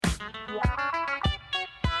Hey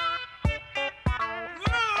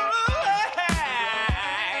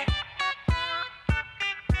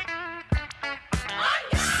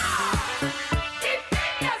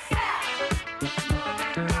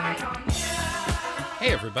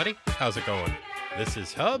everybody, how's it going? This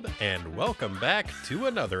is Hub, and welcome back to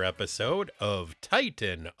another episode of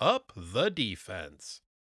Tighten Up the Defense,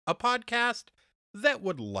 a podcast that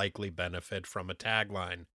would likely benefit from a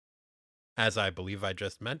tagline. As I believe I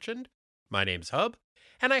just mentioned, my name's Hub,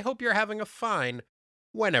 and I hope you're having a fine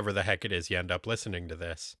whenever the heck it is you end up listening to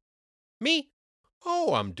this. Me?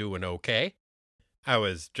 Oh, I'm doing okay. I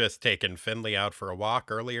was just taking Finley out for a walk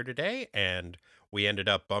earlier today, and we ended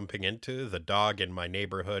up bumping into the dog in my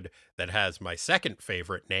neighborhood that has my second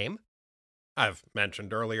favorite name. I've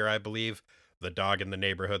mentioned earlier, I believe, the dog in the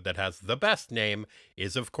neighborhood that has the best name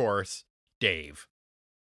is, of course, Dave.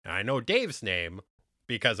 I know Dave's name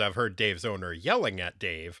because I've heard Dave's owner yelling at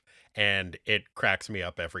Dave, and it cracks me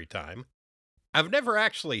up every time. I've never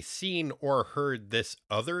actually seen or heard this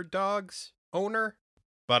other dog's owner,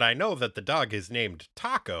 but I know that the dog is named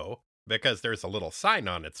Taco because there's a little sign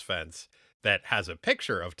on its fence that has a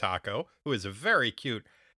picture of Taco, who is a very cute,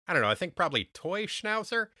 I don't know, I think probably toy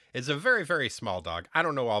schnauzer. Is a very, very small dog. I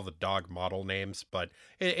don't know all the dog model names, but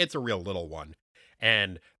it's a real little one.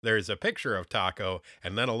 And there's a picture of Taco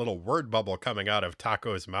and then a little word bubble coming out of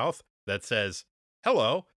Taco's mouth that says,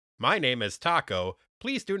 "Hello, my name is Taco.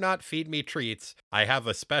 Please do not feed me treats. I have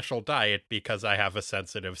a special diet because I have a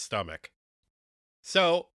sensitive stomach."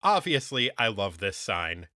 So, obviously, I love this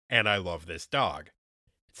sign, and I love this dog.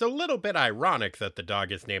 It's a little bit ironic that the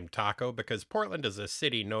dog is named Taco because Portland is a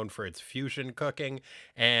city known for its fusion cooking,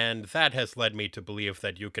 and that has led me to believe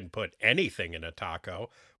that you can put anything in a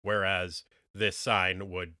taco, whereas this sign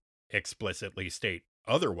would explicitly state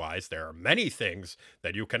otherwise. There are many things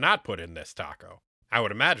that you cannot put in this taco. I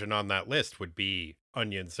would imagine on that list would be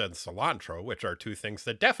onions and cilantro, which are two things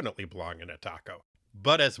that definitely belong in a taco.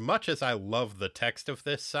 But as much as I love the text of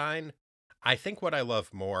this sign, I think what I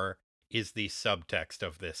love more is the subtext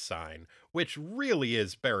of this sign, which really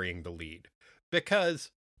is burying the lead.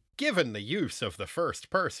 Because, given the use of the first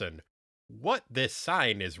person, what this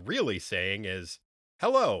sign is really saying is,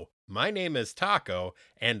 "Hello, my name is Taco,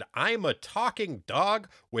 and I'm a talking dog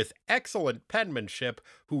with excellent penmanship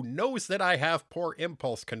who knows that I have poor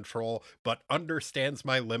impulse control, but understands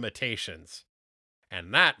my limitations."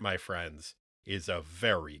 And that, my friends, is a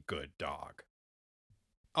very good dog.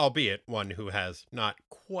 Albeit one who has not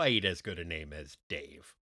quite as good a name as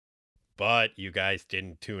Dave. But you guys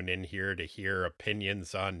didn't tune in here to hear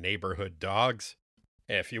opinions on neighborhood dogs.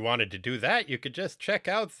 If you wanted to do that, you could just check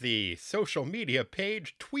out the social media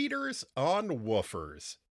page Tweeters on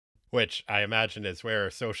Woofers, which I imagine is where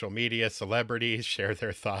social media celebrities share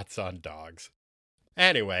their thoughts on dogs.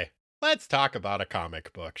 Anyway, let's talk about a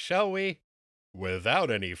comic book, shall we? Without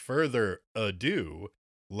any further ado,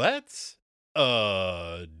 let's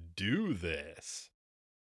do this.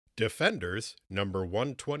 Defenders number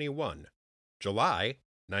 121, July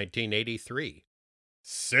 1983.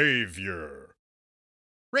 Savior.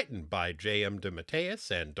 Written by J.M.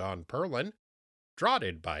 DeMatteis and Don Perlin,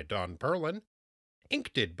 draughted by Don Perlin,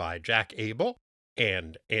 inked by Jack Abel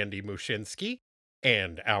and Andy Muschinsky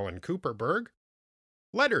and Alan Cooperberg,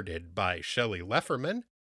 lettered by Shelley Lefferman,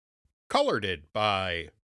 colored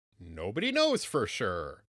by nobody knows for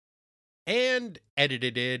sure, and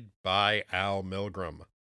edited by Al Milgrom.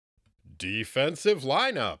 Defensive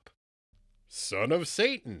lineup: Son of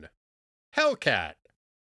Satan, Hellcat,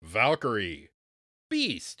 Valkyrie,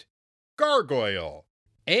 Beast, Gargoyle,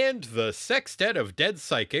 and the sextet of dead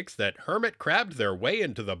psychics that hermit crabbed their way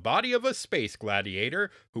into the body of a space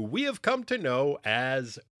gladiator who we have come to know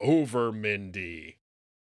as Overmindy.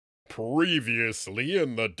 Previously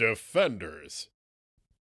in the Defenders.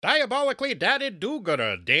 Diabolically dadded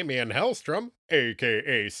do-gooder Damien Hellstrom,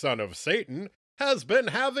 aka Son of Satan, has been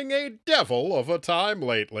having a devil of a time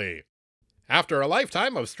lately. After a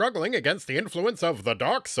lifetime of struggling against the influence of the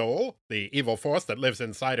Dark Soul, the evil force that lives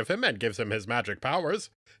inside of him and gives him his magic powers,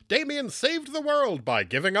 Damien saved the world by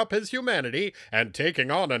giving up his humanity and taking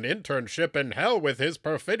on an internship in hell with his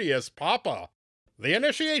perfidious papa. The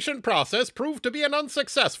initiation process proved to be an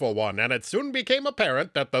unsuccessful one, and it soon became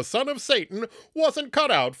apparent that the Son of Satan wasn't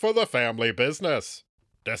cut out for the family business.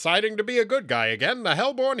 Deciding to be a good guy again, the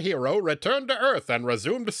Hellborn hero returned to Earth and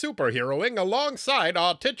resumed superheroing alongside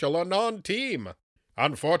our titular non-team.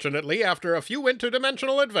 Unfortunately, after a few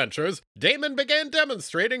interdimensional adventures, Damon began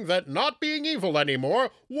demonstrating that not being evil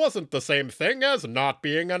anymore wasn't the same thing as not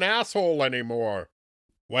being an asshole anymore.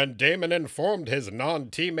 When Damon informed his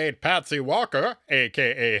non-teammate Patsy Walker,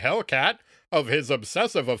 aka Hellcat, Of his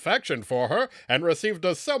obsessive affection for her and received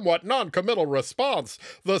a somewhat non-committal response,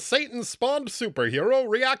 the Satan-spawned superhero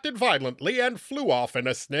reacted violently and flew off in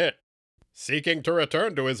a snit. Seeking to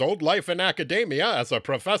return to his old life in academia as a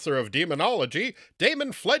professor of demonology,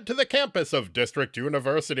 Damon fled to the campus of District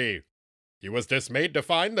University. He was dismayed to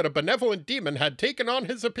find that a benevolent demon had taken on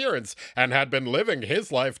his appearance and had been living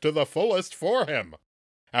his life to the fullest for him.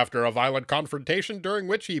 After a violent confrontation during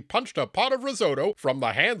which he punched a pot of risotto from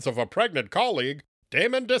the hands of a pregnant colleague,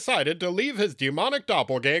 Damon decided to leave his demonic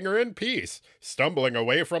doppelganger in peace, stumbling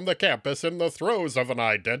away from the campus in the throes of an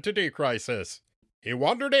identity crisis. He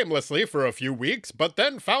wandered aimlessly for a few weeks, but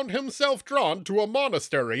then found himself drawn to a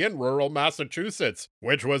monastery in rural Massachusetts,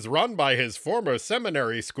 which was run by his former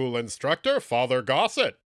seminary school instructor, Father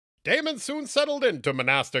Gossett. Damon soon settled into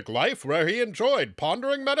monastic life, where he enjoyed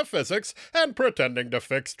pondering metaphysics and pretending to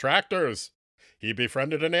fix tractors. He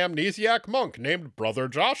befriended an amnesiac monk named Brother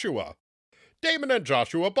Joshua. Damon and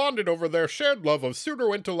Joshua bonded over their shared love of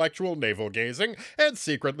pseudo-intellectual navel-gazing and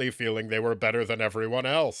secretly feeling they were better than everyone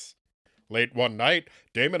else. Late one night,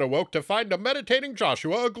 Damon awoke to find a meditating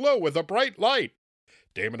Joshua aglow with a bright light.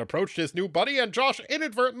 Damon approached his new buddy and Josh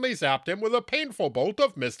inadvertently zapped him with a painful bolt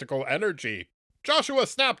of mystical energy. Joshua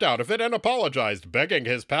snapped out of it and apologized, begging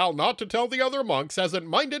his pal not to tell the other monks as it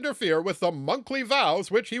might interfere with the monthly vows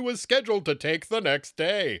which he was scheduled to take the next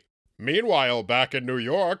day. Meanwhile, back in New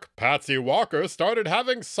York, Patsy Walker started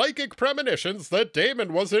having psychic premonitions that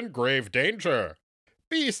Damon was in grave danger.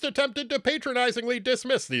 Beast attempted to patronizingly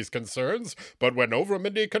dismiss these concerns, but when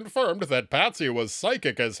Overmindy confirmed that Patsy was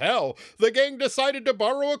psychic as hell, the gang decided to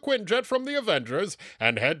borrow a Quinjet from the Avengers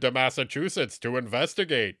and head to Massachusetts to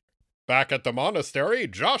investigate. Back at the monastery,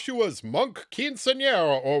 Joshua's monk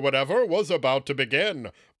quinceañera or whatever was about to begin,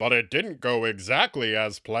 but it didn't go exactly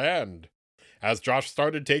as planned. As Josh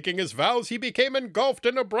started taking his vows, he became engulfed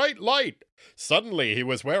in a bright light. Suddenly, he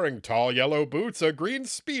was wearing tall yellow boots, a green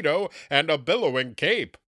Speedo, and a billowing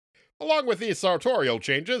cape. Along with these sartorial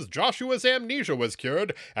changes, Joshua's amnesia was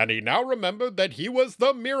cured, and he now remembered that he was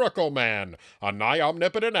the Miracle Man, a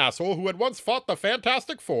nigh-omnipotent asshole who had once fought the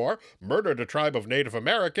Fantastic Four, murdered a tribe of Native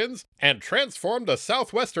Americans, and transformed a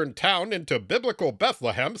southwestern town into biblical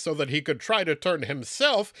Bethlehem so that he could try to turn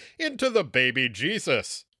himself into the baby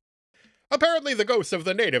Jesus. Apparently the ghosts of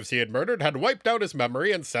the natives he had murdered had wiped out his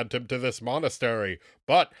memory and sent him to this monastery,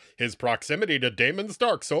 but his proximity to Damon's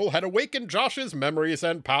dark soul had awakened Josh's memories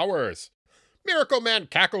and powers. Miracle Man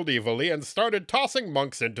cackled evilly and started tossing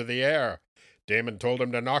monks into the air. Damon told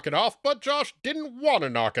him to knock it off, but Josh didn't want to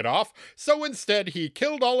knock it off, so instead he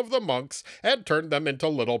killed all of the monks and turned them into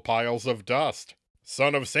little piles of dust.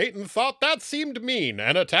 Son of Satan thought that seemed mean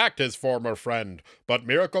and attacked his former friend, but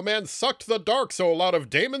Miracle Man sucked the dark soul out of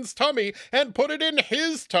Damon's tummy and put it in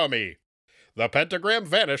his tummy. The pentagram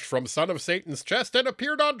vanished from Son of Satan's chest and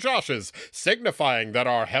appeared on Josh's, signifying that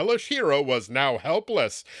our hellish hero was now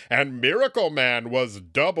helpless, and Miracle Man was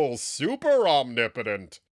double super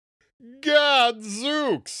omnipotent.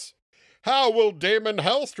 Gadzooks! How will Damon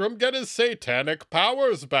Hellstrom get his satanic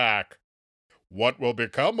powers back? What will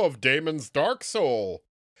become of Damon's dark soul?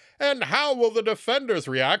 And how will the Defenders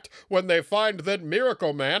react when they find that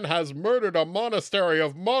Miracle Man has murdered a monastery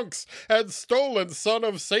of monks and stolen Son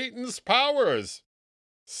of Satan's powers?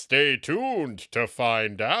 Stay tuned to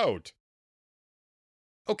find out.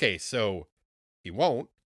 Okay, so he won't,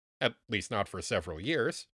 at least not for several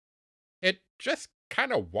years. It just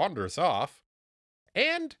kind of wanders off,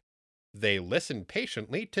 and they listen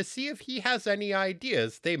patiently to see if he has any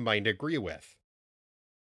ideas they might agree with.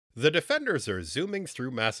 The Defenders are zooming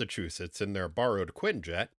through Massachusetts in their borrowed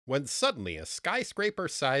Quinjet when suddenly a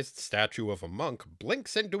skyscraper-sized statue of a monk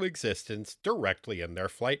blinks into existence directly in their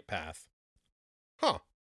flight path. Huh.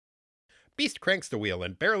 Beast cranks the wheel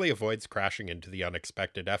and barely avoids crashing into the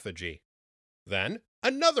unexpected effigy. Then,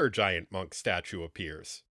 another giant monk statue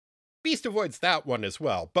appears. Beast avoids that one as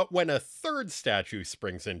well, but when a third statue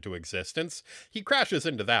springs into existence, he crashes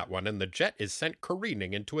into that one and the jet is sent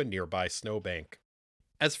careening into a nearby snowbank.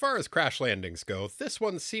 As far as crash landings go, this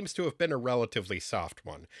one seems to have been a relatively soft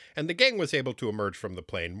one, and the gang was able to emerge from the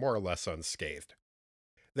plane more or less unscathed.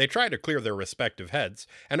 They try to clear their respective heads,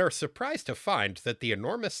 and are surprised to find that the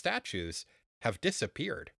enormous statues have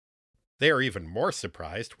disappeared. They are even more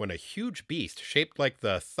surprised when a huge beast shaped like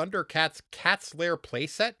the Thundercats Cat's Lair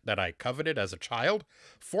playset that I coveted as a child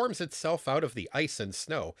forms itself out of the ice and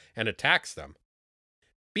snow and attacks them.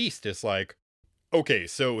 Beast is like, "Okay,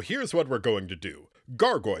 so here's what we're going to do.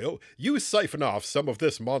 Gargoyle, you siphon off some of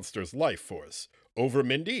this monster's life force.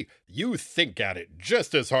 Overmindy, you think at it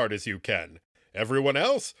just as hard as you can. Everyone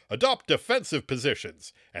else, adopt defensive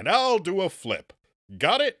positions, and I'll do a flip.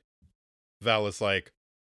 Got it?" Val is like,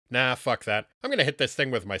 nah, fuck that. I'm gonna hit this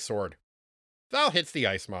thing with my sword. Val hits the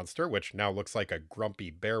ice monster, which now looks like a grumpy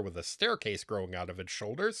bear with a staircase growing out of its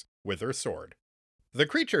shoulders, with her sword. The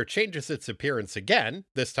creature changes its appearance again,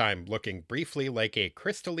 this time looking briefly like a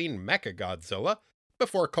crystalline Mechagodzilla,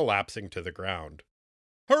 before collapsing to the ground.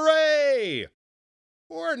 Hooray!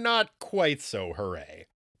 Or not quite so hooray,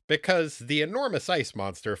 because the enormous ice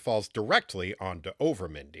monster falls directly onto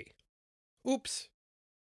Overmindy. Oops.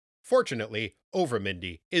 Fortunately,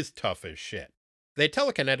 Overmindy is tough as shit. They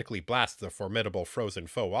telekinetically blast the formidable frozen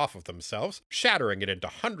foe off of themselves, shattering it into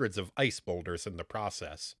hundreds of ice boulders in the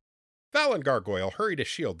process. Val and Gargoyle hurry to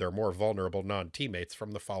shield their more vulnerable non-teammates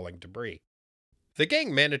from the falling debris. The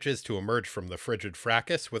gang manages to emerge from the frigid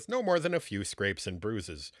fracas with no more than a few scrapes and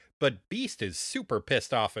bruises, but Beast is super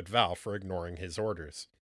pissed off at Val for ignoring his orders.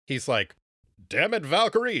 He's like, "Damn it,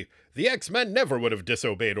 Valkyrie! The X-Men never would have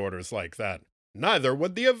disobeyed orders like that. Neither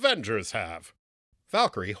would the Avengers have."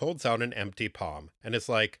 Valkyrie holds out an empty palm and is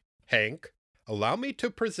like, "Hank, allow me to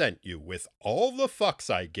present you with all the fucks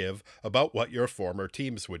I give about what your former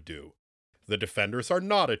teams would do. The Defenders are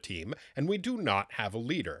not a team, and we do not have a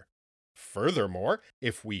leader. Furthermore,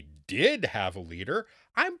 if we did have a leader,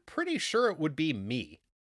 I'm pretty sure it would be me."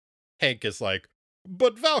 Hank is like,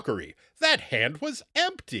 "But Valkyrie, that hand was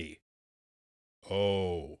empty."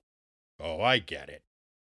 Oh, I get it.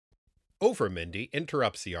 Overmindy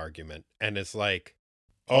interrupts the argument and is like,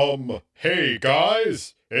 Hey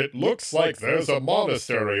guys, it looks like there's a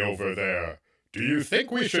monastery over there. Do you think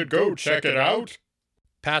we should go check it out?"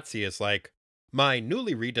 Patsy is like, "My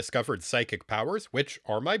newly rediscovered psychic powers, which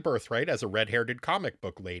are my birthright as a red-haired comic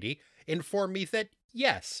book lady, inform me that,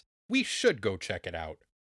 yes, we should go check it out."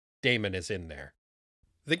 Damon is in there.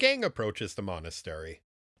 The gang approaches the monastery.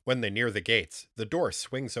 When they near the gates, the door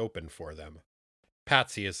swings open for them.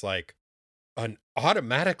 Patsy is like, "An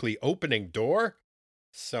automatically opening door?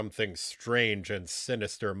 Something strange and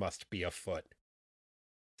sinister must be afoot."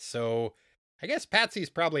 So, I guess Patsy's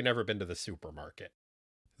probably never been to the supermarket.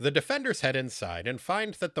 The Defenders head inside and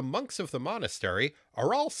find that the monks of the monastery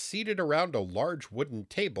are all seated around a large wooden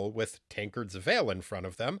table with tankards of ale in front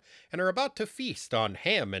of them and are about to feast on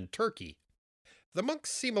ham and turkey. The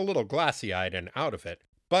monks seem a little glassy-eyed and out of it,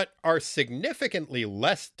 but are significantly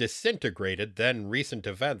less disintegrated than recent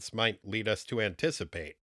events might lead us to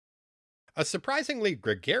anticipate. A surprisingly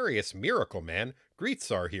gregarious Miracle Man greets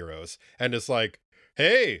our heroes and is like,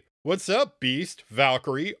 "Hey, what's up, Beast,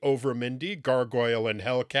 Valkyrie, Overmindy, Gargoyle, and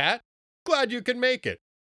Hellcat? Glad you can make it.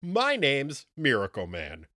 My name's Miracle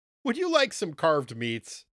Man. Would you like some carved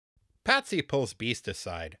meats?" Patsy pulls Beast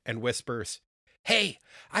aside and whispers, "Hey,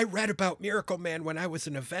 I read about Miracle Man when I was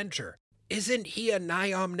an Avenger. Isn't he a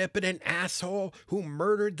nigh-omnipotent asshole who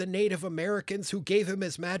murdered the Native Americans who gave him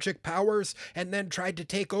his magic powers and then tried to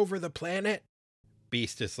take over the planet?"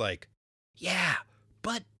 Beast is like, "Yeah,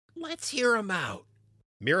 but let's hear him out."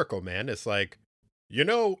 Miracle Man is like,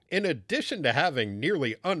 in addition to having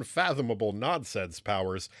nearly unfathomable nonsense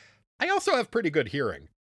powers, I also have pretty good hearing.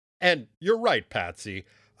 And you're right, Patsy,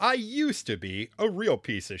 I used to be a real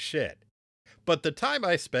piece of shit. But the time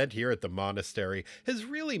I spent here at the monastery has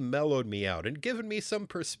really mellowed me out and given me some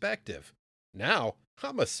perspective. Now,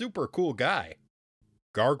 I'm a super cool guy."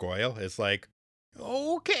 Gargoyle is like,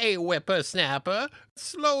 "Okay, whippersnapper,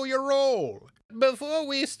 slow your roll. Before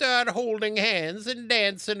we start holding hands and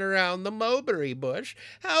dancing around the mulberry bush,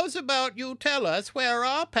 how's about you tell us where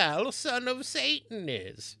our pal, Son of Satan,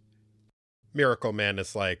 is?" Miracle Man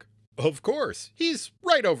is like, "Of course, he's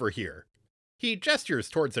right over here." He gestures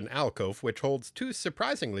towards an alcove which holds two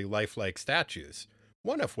surprisingly lifelike statues,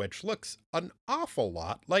 one of which looks an awful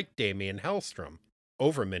lot like Damien Hellstrom.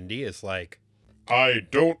 Overmindy is like, "I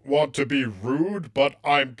don't want to be rude, but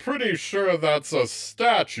I'm pretty sure that's a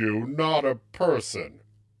statue, not a person."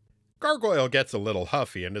 Gargoyle gets a little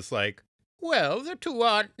huffy and is like, "Well, the two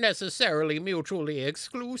aren't necessarily mutually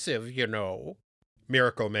exclusive, you know."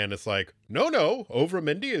 Miracle Man is like, No,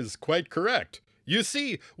 Overmindy is quite correct. You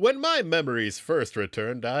see, when my memories first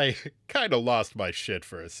returned, I kinda lost my shit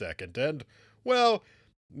for a second, and, well,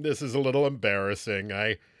 this is a little embarrassing.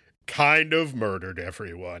 I kind of murdered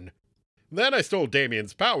everyone. Then I stole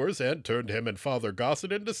Damien's powers and turned him and Father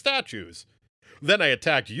Gossett into statues. Then I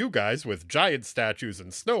attacked you guys with giant statues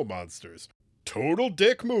and snow monsters. Total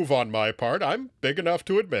dick move on my part, I'm big enough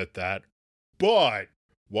to admit that. But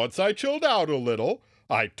once I chilled out a little,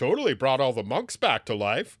 I totally brought all the monks back to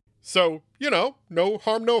life. So, no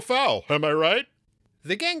harm, no foul, am I right?"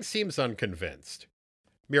 The gang seems unconvinced.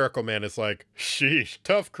 Miracle Man is like, "Sheesh,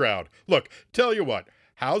 tough crowd. Look, tell you what,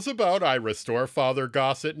 how's about I restore Father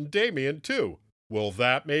Gossett and Damien too? Will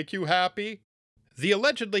that make you happy?" The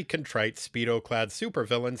allegedly contrite Speedo-clad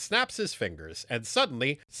supervillain snaps his fingers, and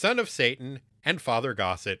suddenly, Son of Satan and Father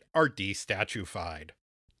Gossett are de-statuified.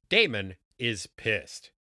 Damon is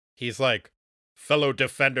pissed. He's like, "Fellow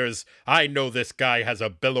defenders, I know this guy has a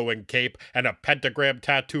billowing cape and a pentagram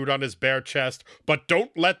tattooed on his bare chest, but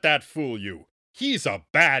don't let that fool you. He's a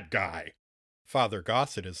bad guy." Father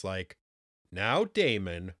Gossett is like, "Now,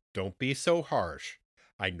 Damon, don't be so harsh.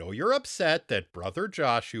 I know you're upset that Brother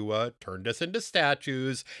Joshua turned us into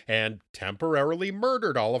statues and temporarily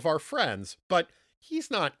murdered all of our friends, but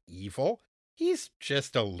he's not evil. He's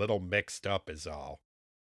just a little mixed up is all."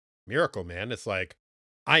 Miracle Man is like,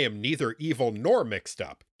 "I am neither evil nor mixed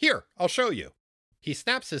up. Here, I'll show you." He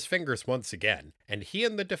snaps his fingers once again, and he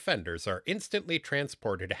and the defenders are instantly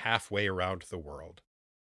transported halfway around the world.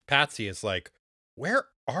 Patsy is like, "Where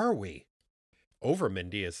are we?"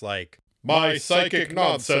 Overmindy is like, "My psychic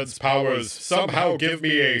nonsense powers somehow give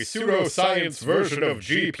me a pseudoscience version of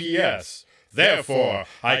GPS. Therefore,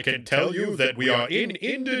 I can tell you that we are in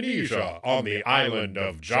Indonesia on the island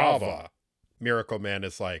of Java." Miracle Man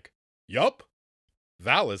is like, "Yup."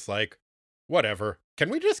 Val is like, "Whatever. Can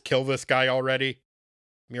we just kill this guy already?"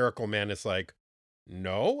 Miracle Man is like,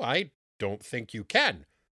 "No, I don't think you can.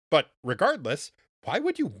 But regardless, why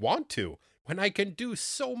would you want to when I can do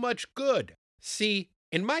so much good? See,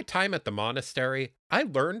 in my time at the monastery, I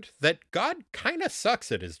learned that God kinda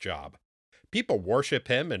sucks at his job. People worship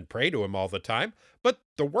him and pray to him all the time, but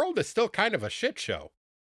the world is still kind of a shit show.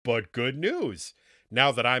 But good news.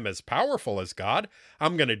 Now that I'm as powerful as God,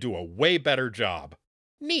 I'm gonna do a way better job.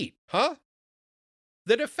 Neat, huh?"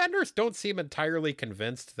 The defenders don't seem entirely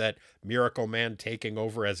convinced that Miracle Man taking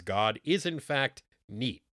over as God is in fact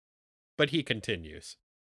neat. But he continues.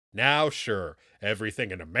 "Now, sure,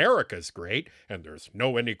 everything in America's great, and there's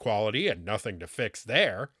no inequality and nothing to fix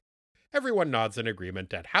there." Everyone nods in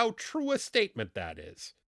agreement at how true a statement that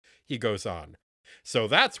is. He goes on, "So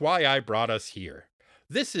that's why I brought us here.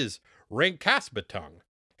 This is Rangkasbitung.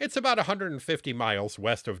 It's about 150 miles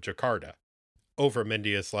west of Jakarta."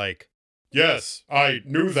 Overmindy is like, "Yes, I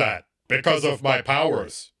knew that, because of my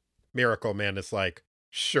powers." Miracle Man is like,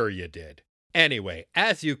 "Sure you did." Anyway,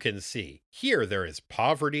 as you can see, here there is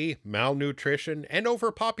poverty, malnutrition, and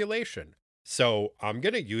overpopulation. So I'm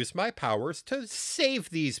going to use my powers to save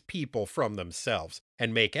these people from themselves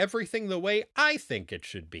and make everything the way I think it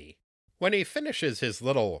should be. When he finishes his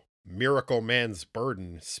little Miracle Man's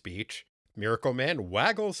burden speech, Miracle Man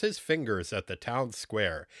waggles his fingers at the town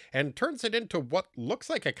square and turns it into what looks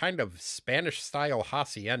like a kind of Spanish-style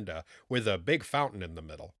hacienda with a big fountain in the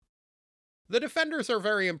middle. The defenders are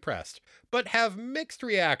very impressed, but have mixed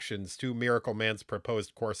reactions to Miracle Man's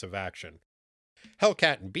proposed course of action.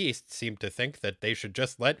 Hellcat and Beast seem to think that they should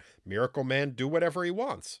just let Miracle Man do whatever he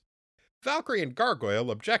wants. Valkyrie and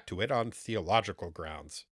Gargoyle object to it on theological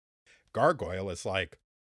grounds. Gargoyle is like,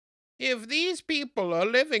 "If these people are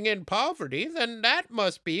living in poverty, then that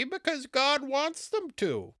must be because God wants them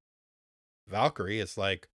to." Valkyrie is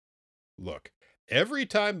like, "Look, every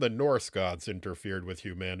time the Norse gods interfered with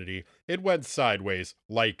humanity, it went sideways,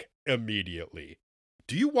 like, immediately.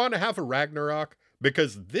 Do you want to have a Ragnarok?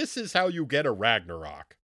 Because this is how you get a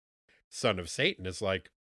Ragnarok." Son of Satan is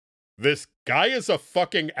like, "This guy is a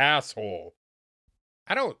fucking asshole."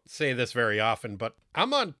 I don't say this very often, but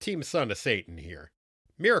I'm on Team Son of Satan here.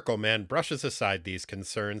 Miracle Man brushes aside these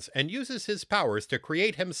concerns and uses his powers to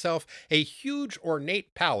create himself a huge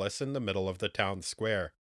ornate palace in the middle of the town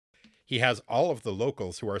square. He has all of the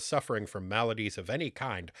locals who are suffering from maladies of any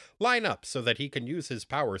kind line up so that he can use his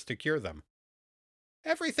powers to cure them.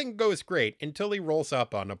 Everything goes great until he rolls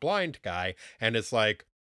up on a blind guy and is like,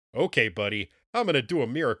 "Okay, buddy, I'm gonna do a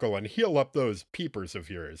miracle and heal up those peepers of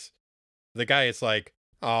yours." The guy is like,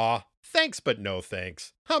 "Aw, thanks but no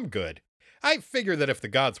thanks. I'm good. I figure that if the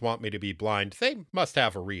gods want me to be blind, they must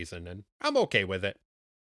have a reason, and I'm okay with it."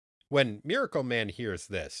 When Miracle Man hears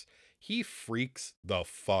this, he freaks the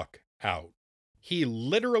fuck out. He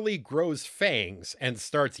literally grows fangs and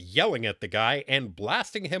starts yelling at the guy and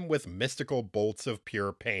blasting him with mystical bolts of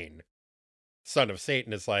pure pain. Son of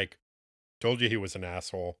Satan is like, "Told you he was an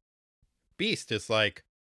asshole." Beast is like,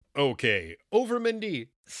 "Okay, Overmindy,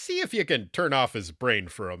 see if you can turn off his brain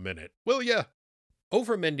for a minute, will ya?"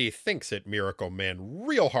 Overmindy thinks at Miracle Man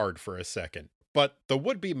real hard for a second, but the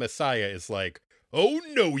would-be messiah is like, "Oh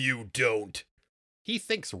no you don't." He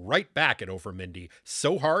thinks right back at Overmindy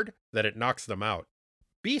so hard that it knocks them out.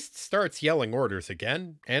 Beast starts yelling orders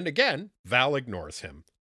again, and again, Val ignores him.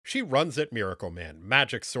 She runs at Miracle Man,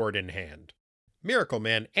 magic sword in hand. Miracle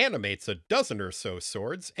Man animates a dozen or so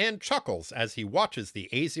swords and chuckles as he watches the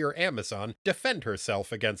Aesir Amazon defend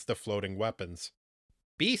herself against the floating weapons.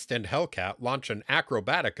 Beast and Hellcat launch an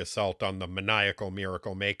acrobatic assault on the maniacal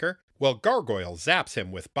Miracle Maker, while Gargoyle zaps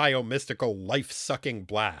him with biomystical life-sucking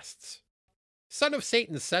blasts. Son of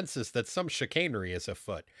Satan senses that some chicanery is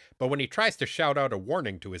afoot, but when he tries to shout out a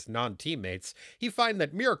warning to his non-teammates, he finds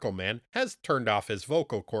that Miracle Man has turned off his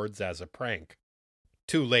vocal cords as a prank.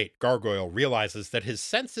 Too late, Gargoyle realizes that his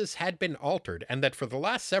senses had been altered and that for the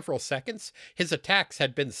last several seconds, his attacks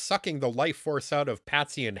had been sucking the life force out of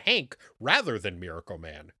Patsy and Hank rather than Miracle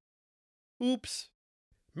Man. Oops.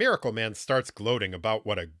 Miracle Man starts gloating about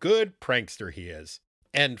what a good prankster he is.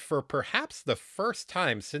 And for perhaps the first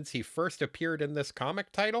time since he first appeared in this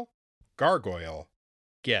comic title, Gargoyle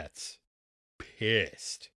gets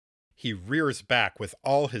pissed. He rears back with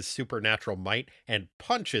all his supernatural might and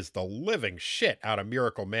punches the living shit out of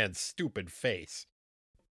Miracle Man's stupid face.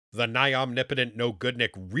 The nigh omnipotent No Goodnik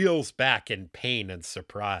reels back in pain and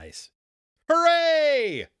surprise.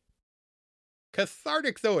 Hooray!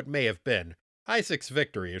 Cathartic though it may have been, Isaac's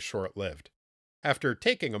victory is short-lived. After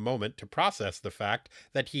taking a moment to process the fact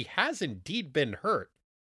that he has indeed been hurt,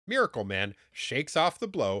 Miracle Man shakes off the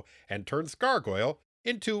blow and turns Gargoyle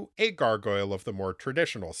into a gargoyle of the more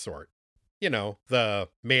traditional sort. You know, the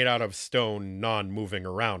made out of stone, non-moving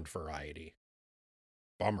around variety.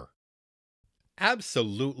 Bummer.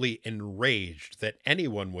 Absolutely enraged that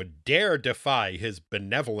anyone would dare defy his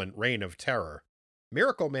benevolent reign of terror,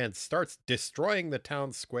 Miracle Man starts destroying the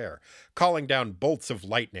town square, calling down bolts of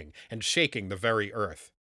lightning and shaking the very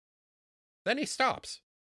earth. Then he stops.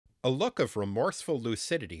 A look of remorseful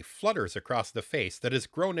lucidity flutters across the face that has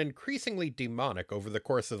grown increasingly demonic over the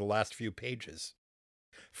course of the last few pages.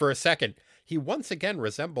 For a second, he once again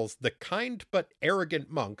resembles the kind but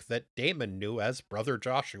arrogant monk that Damon knew as Brother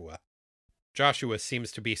Joshua. Joshua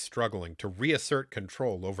seems to be struggling to reassert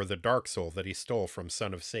control over the Dark Soul that he stole from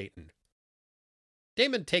Son of Satan.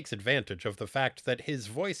 Damon takes advantage of the fact that his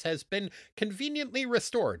voice has been conveniently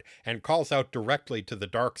restored and calls out directly to the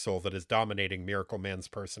Dark Soul that is dominating Miracle Man's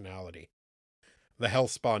personality. The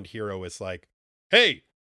Hellspawned hero is like, Hey,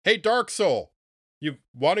 Dark Soul, you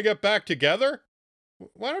want to get back together?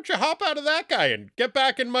 Why don't you hop out of that guy and get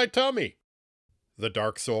back in my tummy? The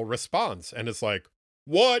Dark Soul responds and is like,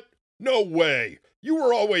 What? No way! You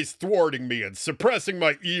were always thwarting me and suppressing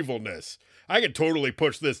my evilness. I can totally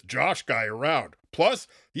push this Josh guy around. Plus,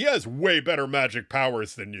 he has way better magic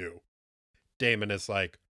powers than you. Damon is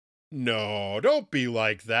like, No, don't be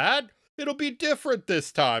like that. It'll be different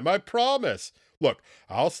this time, I promise. Look,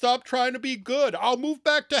 I'll stop trying to be good. I'll move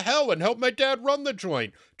back to hell and help my dad run the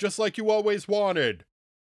joint, just like you always wanted.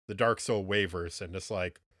 The Dark Soul wavers and is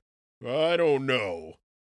like, I don't know.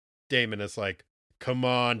 Damon is like, Come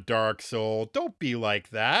on, Dark Soul, don't be like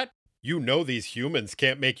that. You know these humans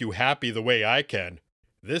can't make you happy the way I can.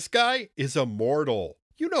 This guy is a mortal.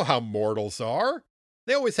 You know how mortals are.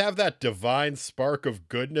 They always have that divine spark of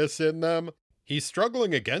goodness in them. He's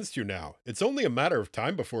struggling against you now. It's only a matter of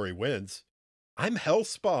time before he wins. I'm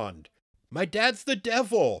Hellspawned. My dad's the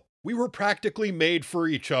devil. We were practically made for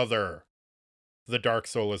each other. The Dark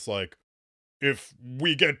Soul is like, If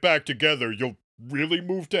we get back together, you'll really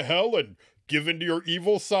move to hell and give into your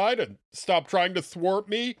evil side and stop trying to thwart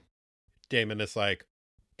me? Damon is like,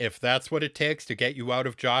 If that's what it takes to get you out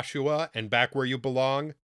of Joshua and back where you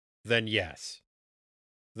belong, then yes.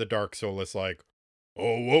 The Dark Soul is like,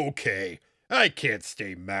 Oh, okay. I can't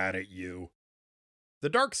stay mad at you. The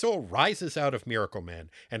Dark Soul rises out of Miracle Man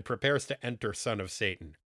and prepares to enter Son of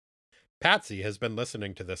Satan. Patsy has been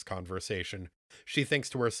listening to this conversation. She thinks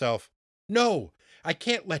to herself, No, I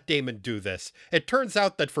can't let Damon do this. It turns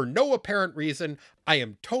out that for no apparent reason, I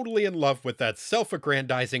am totally in love with that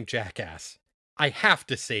self-aggrandizing jackass. I have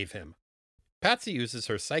to save him. Patsy uses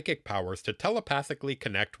her psychic powers to telepathically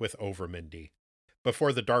connect with Overmindy.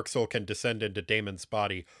 Before the Dark Soul can descend into Damon's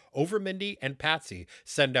body, Overmindy and Patsy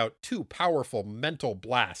send out two powerful mental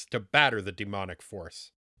blasts to batter the demonic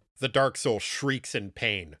force. The Dark Soul shrieks in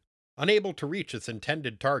pain. Unable to reach its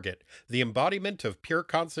intended target, the embodiment of pure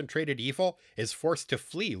concentrated evil is forced to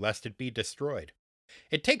flee lest it be destroyed.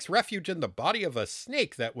 It takes refuge in the body of a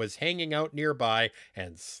snake that was hanging out nearby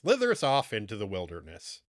and slithers off into the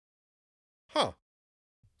wilderness.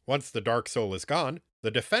 Once the Dark Soul is gone,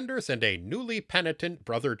 the Defenders and a newly penitent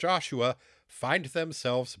Brother Joshua find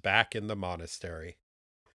themselves back in the monastery.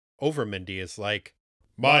 Overmindy is like,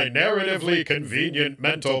 My narratively convenient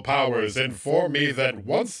mental powers inform me that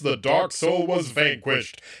once the Dark Soul was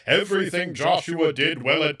vanquished, everything Joshua did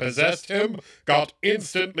while it possessed him got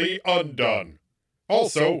instantly undone.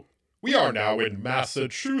 Also, we are now in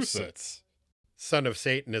Massachusetts. Son of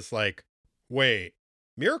Satan is like, Wait,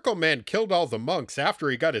 Miracle Man killed all the monks after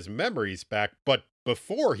he got his memories back, but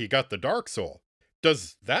before he got the Dark Soul.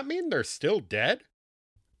 Does that mean they're still dead?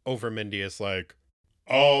 Overmindy is like,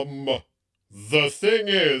 The thing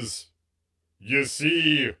is, you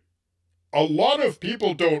see, a lot of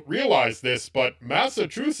people don't realize this, but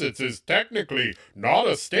Massachusetts is technically not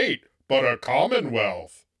a state, but a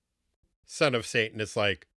commonwealth. Son of Satan is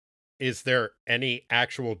like, is there any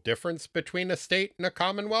actual difference between a state and a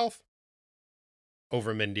commonwealth?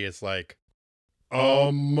 Overmindy is like,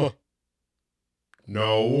 no.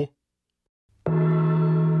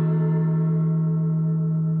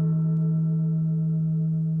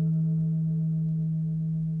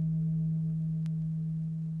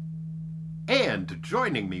 And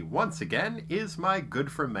joining me once again is my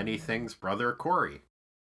good for many things brother, Corey.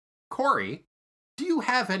 Corey, do you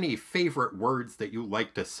have any favorite words that you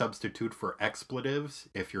like to substitute for expletives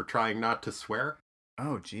if you're trying not to swear?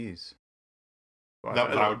 Oh, geez. Well,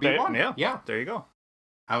 that would be one. Yeah, there you go.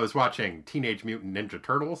 I was watching Teenage Mutant Ninja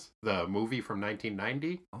Turtles, the movie from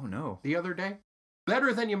 1990. Oh, no. The other day.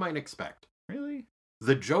 Better than you might expect. Really?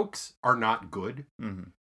 The jokes are not good,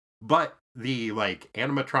 but the,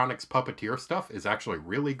 animatronics puppeteer stuff is actually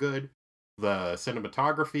really good. The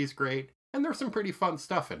cinematography is great, and there's some pretty fun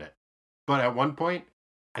stuff in it. But at one point,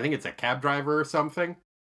 I think it's a cab driver or something,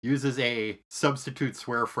 uses a substitute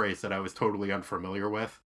swear phrase that I was totally unfamiliar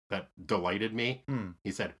with that delighted me.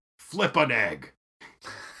 He said, flip an egg.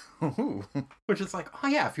 Which is like, oh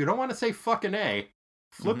yeah, if you don't want to say fucking A,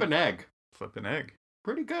 flip an egg. Flip an egg.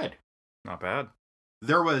 Pretty good. Not bad.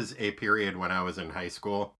 There was a period when I was in high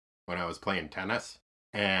school, when I was playing tennis,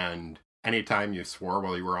 and anytime you swore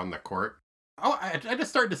while you were on the court, I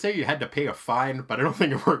just started to say you had to pay a fine, but I don't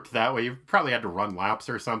think it worked that way. You probably had to run laps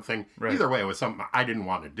or something. Right. Either way, it was something I didn't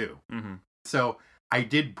want to do. So I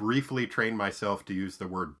did briefly train myself to use the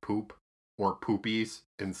word poop or poopies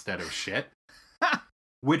instead of shit,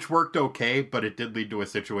 which worked okay, but it did lead to a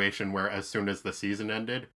situation where as soon as the season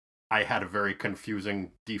ended, I had a very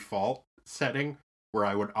confusing default setting where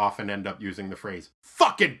I would often end up using the phrase,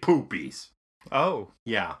 fucking poopies. Oh.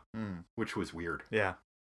 Yeah. Which was weird. Yeah.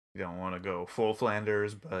 You don't want to go full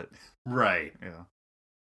Flanders, but... Right. Yeah.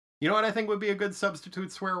 You know what I think would be a good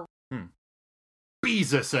substitute swear?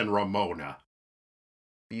 Beezus and Ramona.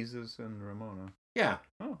 Beezus and Ramona. Yeah.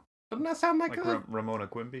 Oh. Doesn't that sound like a... Ramona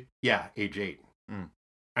Quimby? Yeah, age 8.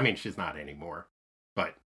 I mean, she's not anymore.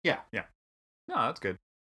 But, yeah. Yeah. No, that's good.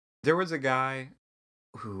 There was a guy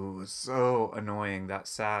who was so annoying that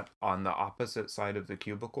sat on the opposite side of the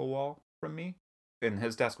cubicle wall from me. And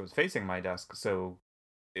his desk was facing my desk, so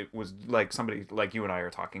it was like somebody like you and I are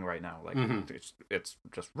talking right now. Like, it's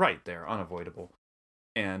just right there, unavoidable.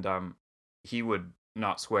 And he would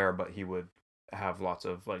not swear, but he would have lots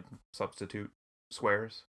of, substitute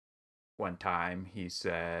swears. One time he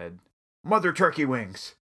said, "Mother turkey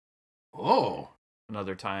wings." Oh.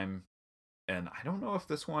 Another time, and I don't know if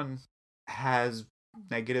this one has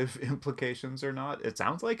negative implications or not. It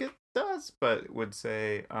sounds like it does, but it would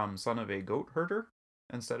say, son of a goat herder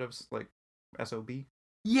instead of, SOB.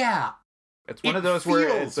 Yeah. It's one of those where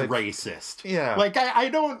it's racist. Yeah. I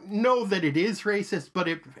don't know that it is racist, but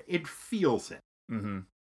it feels it.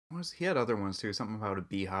 He had other ones too, something about a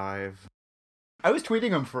beehive. I was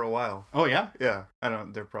tweeting him for a while. Oh, yeah? Yeah.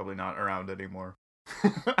 They're probably not around anymore.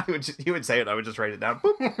 He would say it, I would just write it down,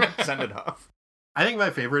 boop, send it off. I think my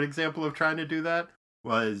favorite example of trying to do that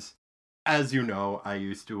was, as you know, I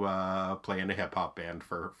used to play in a hip-hop band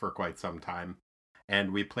for quite some time.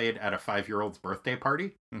 And we played at a 5-year-old's birthday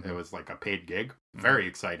party. It was like a paid gig. Very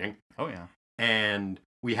exciting. Oh, yeah. And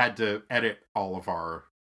we had to edit all of our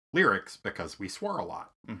lyrics because we swore a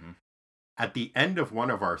lot. At the end of one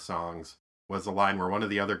of our songs was a line where one of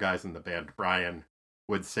the other guys in the band, Brian,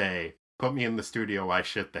 would say, "Put me in the studio, I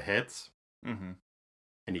shit the hits." And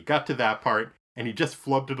he got to that part, and he just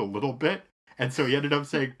flubbed it a little bit. And so he ended up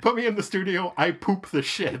saying, "Put me in the studio, I poop the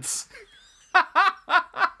shits."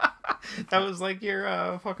 That was like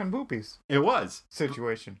your fucking poopies. It was.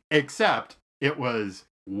 Situation. Except it was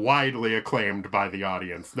widely acclaimed by the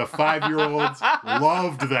audience. The 5-year-olds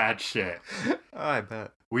loved that shit. Oh, I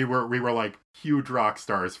bet. We were like huge rock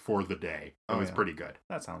stars for the day. It was pretty good.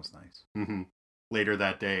 That sounds nice. Later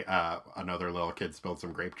that day, another little kid spilled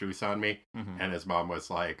some grape juice on me, and his mom was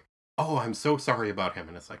like, "Oh, I'm so sorry about him."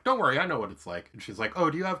 And it's like, "Don't worry, I know what it's like." And she's like, "Oh,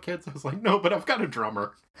 do you have kids?" I was like, "No, but I've got a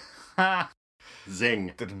drummer."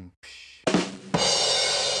 Zing.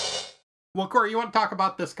 Well, Corey, you want to talk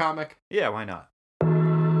about this comic? Yeah, why not?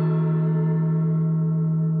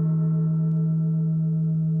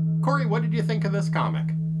 Corey, what did you think of this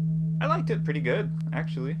comic? I liked it pretty good,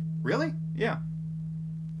 actually. Really? Yeah.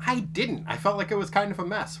 I didn't. I felt like it was kind of a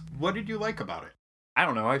mess. What did you like about it? I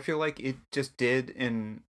don't know. I feel like it just did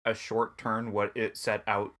in a short turn what it set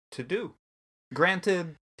out to do.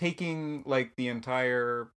 Granted, taking like the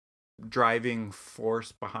entire driving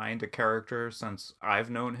force behind a character since I've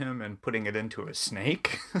known him and putting it into a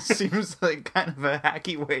snake seems like kind of a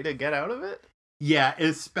hacky way to get out of it. Yeah,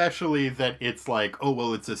 especially that it's like, oh,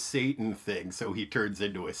 well, it's a Satan thing, so he turns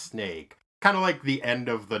into a snake. Kind of like the end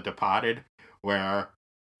of The Departed, where,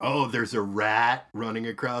 oh, there's a rat running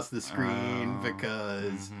across the screen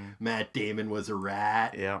because Matt Damon was a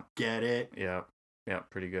rat. Yeah. Get it? Yeah,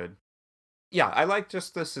 pretty good. Yeah, I like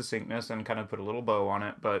just the succinctness and kind of put a little bow on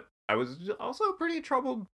it, but I was also pretty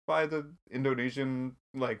troubled by the Indonesian,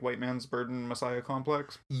 like, white man's burden messiah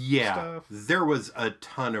complex stuff. There was a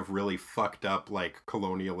ton of really fucked up, like,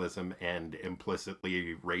 colonialism and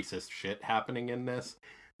implicitly racist shit happening in this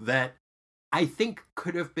that I think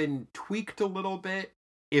could have been tweaked a little bit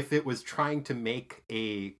if it was trying to make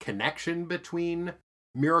a connection between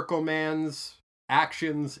Miracle Man's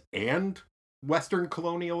actions and Western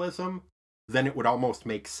colonialism. Then it would almost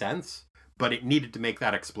make sense. But it needed to make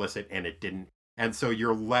that explicit, and it didn't. And so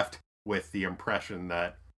you're left with the impression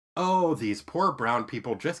that, oh, these poor brown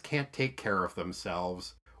people just can't take care of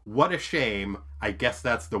themselves. What a shame. I guess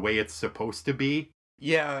that's the way it's supposed to be.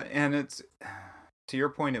 Yeah, and it's, to your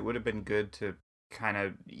point, it would have been good to kind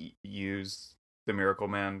of use the Miracle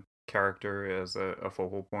Man character as a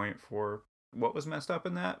focal point for what was messed up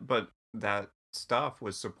in that. But that stuff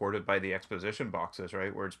was supported by the exposition boxes,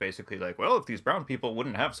 right? Where it's basically like, well, if these brown people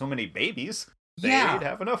wouldn't have so many babies, they'd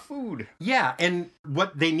have enough food. Yeah, and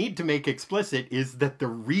what they need to make explicit is that the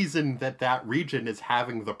reason that that region is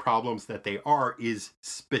having the problems that they are is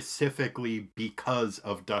specifically because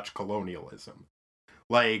of Dutch colonialism.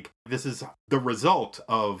 Like, this is the result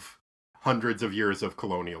of hundreds of years of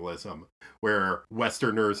colonialism, where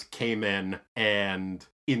Westerners came in and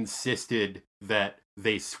insisted that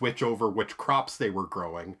they switch over which crops they were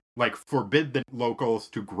growing, like forbid the locals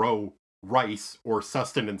to grow rice or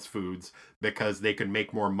sustenance foods because they could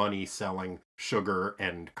make more money selling sugar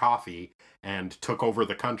and coffee, and took over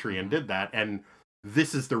the country and did that. And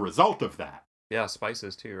this is the result of that. Yeah,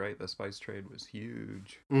 spices too, right? The spice trade was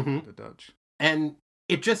huge. The Dutch. And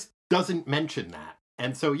it just doesn't mention that.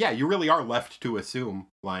 And so, yeah, you really are left to assume,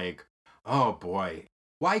 like, oh boy,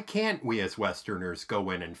 why can't we as Westerners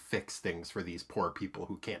go in and fix things for these poor people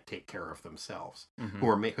who can't take care of themselves,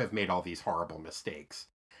 who have made all these horrible mistakes?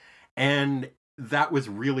 And that was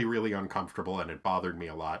really, really uncomfortable, and it bothered me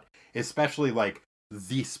a lot, especially like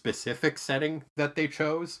the specific setting that they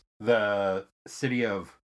chose, the city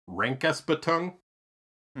of Rangkasbitung.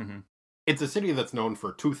 It's a city that's known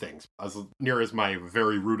for two things, as near as my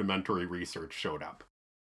very rudimentary research showed up.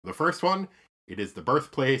 The first one, it is the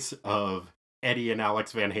birthplace of Eddie and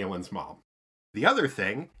Alex Van Halen's mom. The other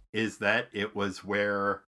thing is that it was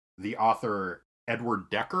where the author Edward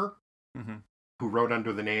Decker, who wrote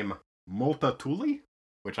under the name Multatuli,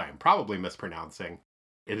 which I am probably mispronouncing,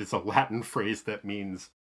 it is a Latin phrase that means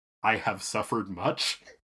I have suffered much.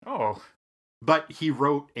 Oh. But he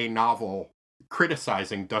wrote a novel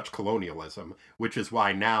criticizing Dutch colonialism, which is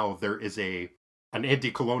why now there is an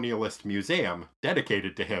anti-colonialist museum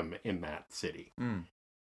dedicated to him in that city.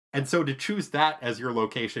 And so to choose that as your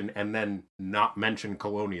location and then not mention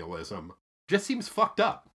colonialism just seems fucked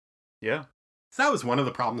up. Yeah. So that was one of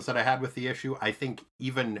the problems that I had with the issue. I think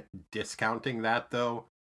even discounting that, though,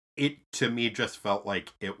 it to me just felt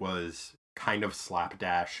like it was kind of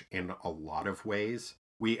slapdash in a lot of ways.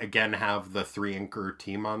 We again have the 3-inker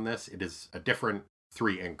team on this. It is a different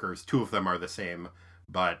 3 inkers. 2 of them are the same,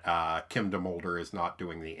 but Kim de Mulder is not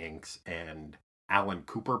doing the inks, and Alan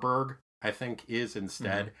Cooperberg, I think, is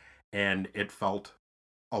instead. And it felt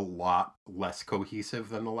a lot less cohesive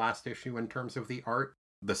than the last issue in terms of the art.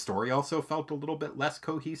 The story also felt a little bit less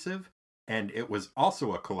cohesive, and it was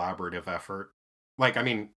also a collaborative effort. Like, I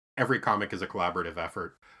mean, every comic is a collaborative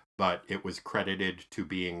effort, but it was credited to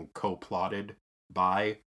being co-plotted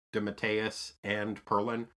by DeMatteis and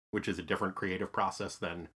Perlin, which is a different creative process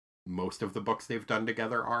than most of the books they've done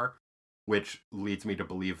together are, which leads me to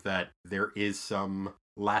believe that there is some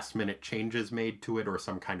last-minute changes made to it or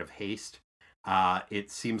some kind of haste.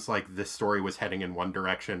 It seems like this story was heading in one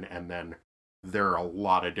direction, and then there are a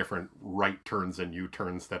lot of different right turns and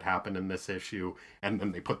U-turns that happen in this issue, and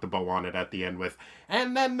then they put the bow on it at the end with,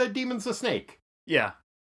 and then the demon's a snake. Yeah.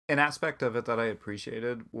 An aspect of it that I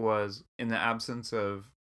appreciated was in the absence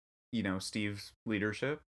of, Steve's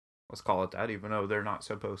leadership, let's call it that, even though they're not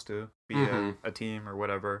supposed to be a team or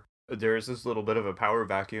whatever, there's this little bit of a power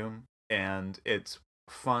vacuum, and it's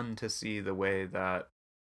fun to see the way that,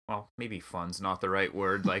 well, maybe fun's not the right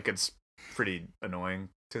word, like it's pretty annoying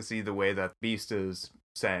to see the way that Beast is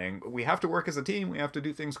saying, we have to work as a team, we have to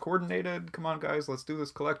do things coordinated, come on guys, let's do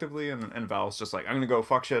this collectively, and Val's just like, I'm gonna go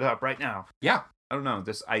fuck shit up right now. Yeah. I don't know,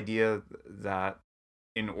 this idea that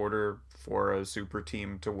in order for a super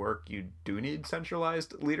team to work, you do need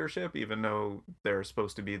centralized leadership, even though they're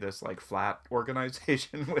supposed to be this like flat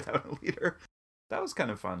organization without a leader. That was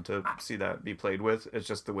kind of fun to see that be played with. It's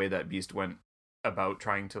just the way that Beast went about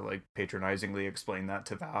trying to like patronizingly explain that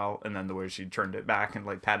to Val, and then the way she turned it back and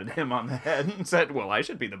like patted him on the head and said, well, I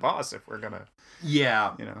should be the boss if we're gonna,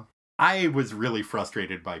 yeah, you know. I was really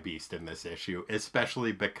frustrated by Beast in this issue,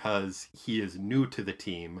 especially because he is new to the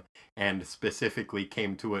team and specifically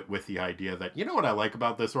came to it with the idea that, you know what I like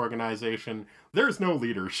about this organization? There's no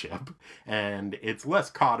leadership and it's less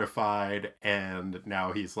codified. And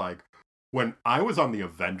now he's like, when I was on the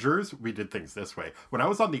Avengers, we did things this way. When I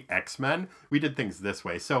was on the X-Men, we did things this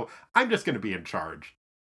way. So I'm just going to be in charge.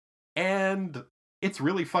 And it's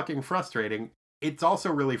really fucking frustrating. It's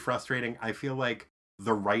also really frustrating. I feel like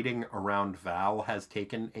the writing around Val has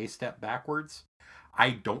taken a step backwards. I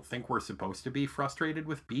don't think we're supposed to be frustrated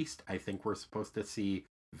with Beast. I think we're supposed to see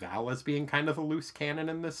Val as being kind of a loose cannon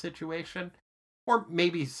in this situation. Or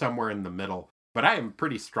maybe somewhere in the middle. But I am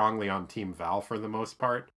pretty strongly on Team Val for the most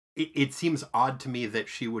part. It seems odd to me that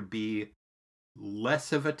she would be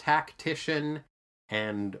less of a tactician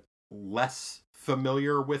and less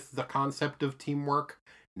familiar with the concept of teamwork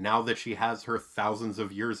now that she has her thousands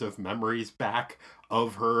of years of memories back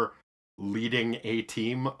of her leading a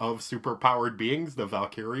team of superpowered beings, the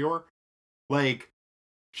Valkyrior. Like,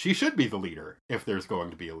 she should be the leader if there's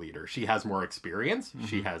going to be a leader. She has more experience,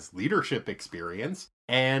 she has leadership experience,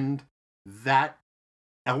 and that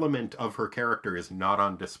element of her character is not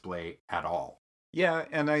on display at all. Yeah,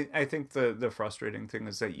 and I think the frustrating thing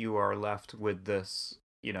is that you are left with this,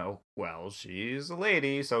 you know, well, she's a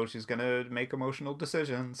lady, so she's gonna make emotional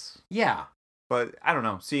decisions. Yeah. But I don't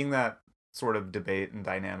know, seeing that sort of debate and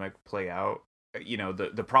dynamic play out, you know,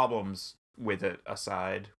 the problems with it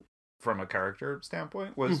aside from a character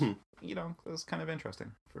standpoint was, you know, it was kind of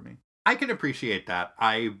interesting for me. I can appreciate that.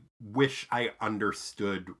 I wish I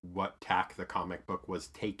understood what tack the comic book was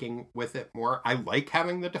taking with it more. I like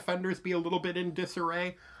having the Defenders be a little bit in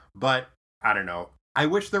disarray, but I don't know. I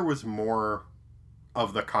wish there was more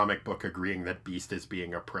of the comic book agreeing that Beast is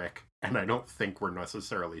being a prick, and I don't think we're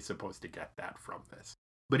necessarily supposed to get that from this.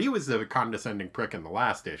 But he was a condescending prick in the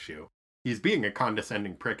last issue. He's being a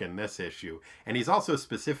condescending prick in this issue, and he's also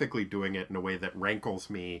specifically doing it in a way that rankles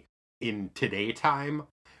me in today time,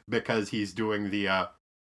 because he's doing the,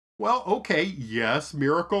 well, okay, yes,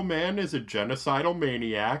 Miracle Man is a genocidal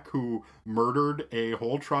maniac who murdered a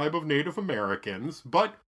whole tribe of Native Americans,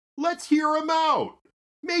 but let's hear him out.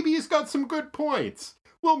 Maybe he's got some good points.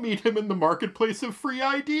 We'll meet him in the marketplace of free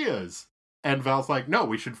ideas. And Val's like, no,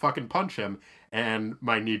 we should fucking punch him. And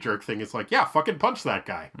my knee-jerk thing is like, yeah, fucking punch that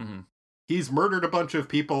guy. He's murdered a bunch of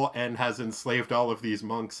people and has enslaved all of these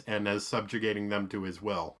monks and is subjugating them to his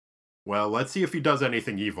will. Well, let's see if he does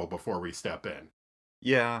anything evil before we step in.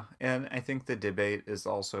 Yeah, and I think the debate is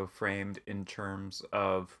also framed in terms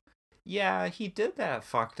of, yeah, he did that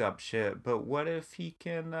fucked up shit, but what if he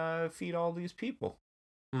can feed all these people?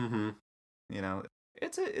 You know,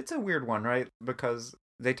 it's a weird one, right? Because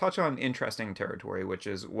they touch on interesting territory, which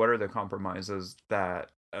is what are the compromises that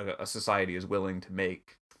a society is willing to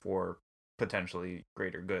make for potentially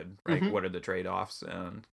greater good, right? What are the trade-offs,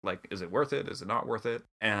 and like, is it worth it? Is it not worth it?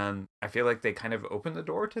 And I feel like they kind of open the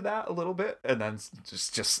door to that a little bit and then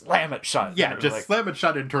just slam it shut. Yeah, just like, slam it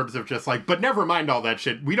shut in terms of just like, but never mind all that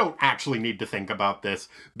shit. We don't actually need to think about this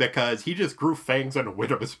because he just grew fangs on a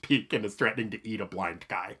widow's peak and is threatening to eat a blind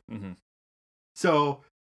guy. So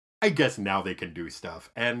I guess now they can do stuff.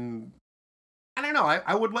 And I don't know,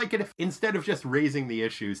 I would like it if instead of just raising the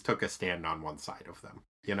issues, took a stand on one side of them,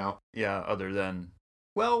 you know? Yeah, other than,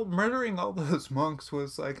 well, murdering all those monks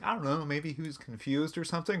was like, I don't know, maybe he was confused or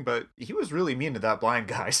something, but he was really mean to that blind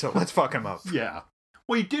guy, so let's fuck him up. Yeah.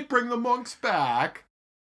 Well, he did bring the monks back.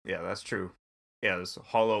 Yeah, that's true. Yeah, those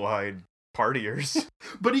hollow-eyed partiers.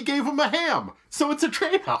 But he gave him a ham, so it's a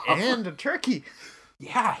trade-off. And a turkey.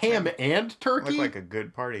 Yeah, ham and turkey. Looked like a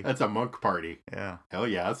good party. That's a monk party. Yeah. Hell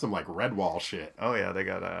yeah, that's some like Redwall shit. Oh yeah, they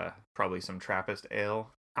got probably some Trappist ale.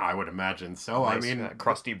 I would imagine so. Nice, I mean,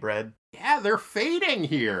 crusty bread. Yeah, they're fading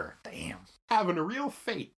here. Damn. Having a real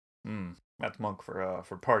fate. That's monk for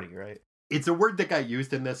party, right? It's a word that got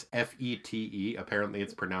used in this, F-E-T-E. Apparently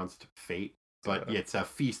it's pronounced fate, but it's a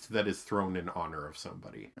feast that is thrown in honor of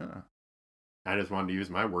somebody. I just wanted to use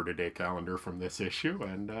my word-a-day calendar from this issue,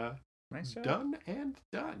 and nice job. Done and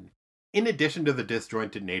done. In addition to the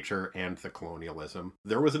disjointed nature and the colonialism,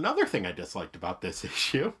 there was another thing I disliked about this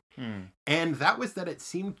issue. And that was that it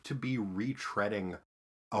seemed to be retreading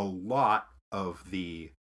a lot of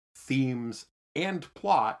the themes and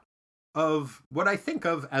plot of what I think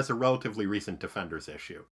of as a relatively recent Defenders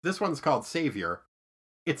issue. This one's called Savior.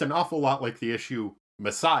 It's an awful lot like the issue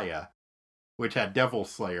Messiah, which had Devil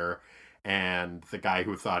Slayer and the guy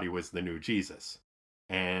who thought he was the new Jesus.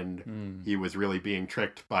 And he was really being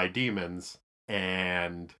tricked by demons,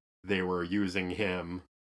 and they were using him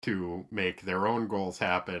to make their own goals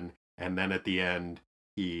happen. And then at the end,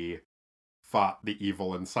 he fought the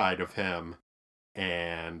evil inside of him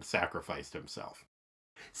and sacrificed himself.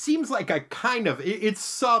 Seems like it's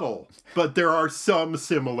subtle, but there are some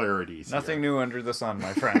similarities. Nothing here. new under the sun,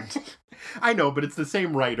 my friend. I know, but it's the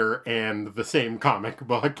same writer and the same comic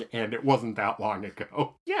book, and it wasn't that long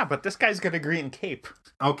ago. Yeah, but this guy's got a green cape.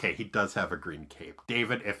 Okay, he does have a green cape.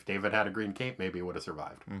 If David had a green cape, maybe he would have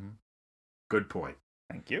survived. Mm-hmm. Good point.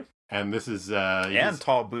 Thank you. And this is... and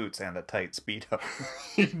tall boots and a tight Speedo.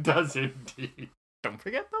 He does indeed. Don't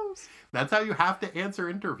forget those. That's how you have to answer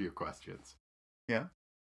interview questions. Yeah.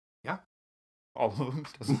 Yeah. All of them.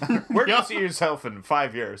 Doesn't matter. Where do you see yourself in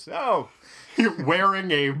 5 years? Oh. You're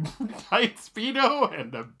wearing a tight Speedo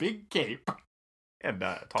and a big cape. And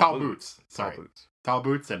tall boots. Sorry. Tall boots. Tall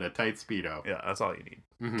boots and a tight Speedo. Yeah, that's all you need.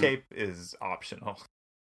 Mm-hmm. Cape is optional.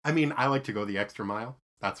 I mean, I like to go the extra mile.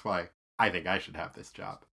 That's why I think I should have this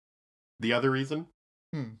job. The other reason?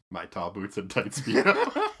 My tall boots and tight Speedo.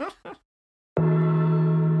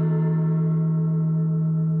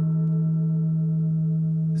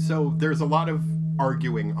 So there's a lot of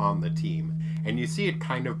arguing on the team, and you see it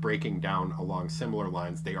kind of breaking down along similar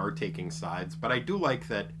lines. They are taking sides, but I do like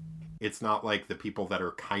that it's not like the people that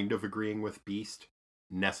are kind of agreeing with Beast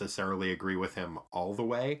necessarily agree with him all the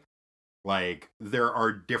way. Like, there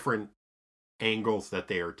are different angles that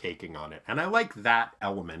they are taking on it, and I like that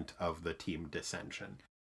element of the team dissension.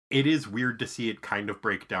 It is weird to see it kind of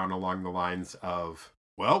break down along the lines of,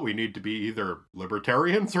 well, we need to be either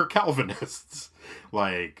libertarians or Calvinists.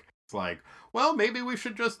 It's like, well, maybe we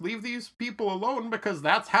should just leave these people alone because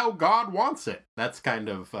that's how God wants it. That's kind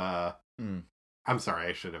of, I'm sorry,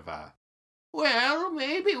 I should have, well,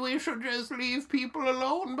 maybe we should just leave people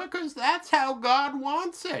alone because that's how God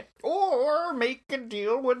wants it. Or make a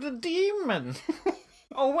deal with the demon.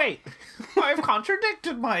 Oh, wait. I've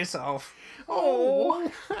contradicted myself.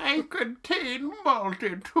 Oh, I contain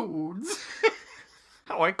multitudes.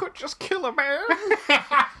 Oh, I could just kill a man.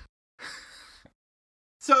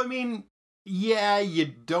 So, I mean, yeah, you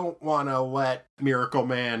don't want to let Miracle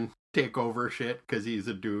Man take over shit because he's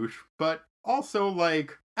a douche. But also,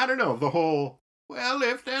 like, I don't know, the whole, well,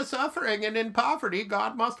 if they're suffering and in poverty,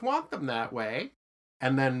 God must want them that way.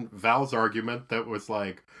 And then Val's argument that was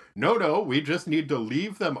like, no, we just need to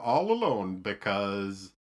leave them all alone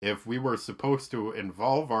because if we were supposed to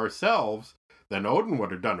involve ourselves, then Odin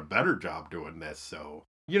would have done a better job doing this. So,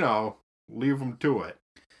 leave them to it.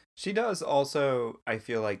 She does also, I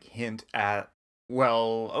feel like, hint at,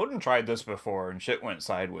 well, Odin tried this before and shit went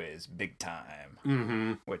sideways big time.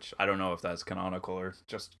 Mm-hmm. Which I don't know if that's canonical or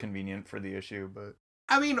just convenient for the issue, but...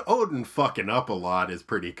 I mean, Odin fucking up a lot is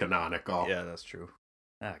pretty canonical. Yeah, that's true.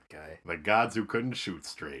 That guy. The gods who couldn't shoot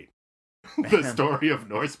straight. The story of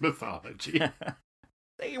Norse mythology.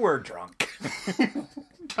 They were drunk.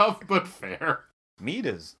 Tough but fair. Mead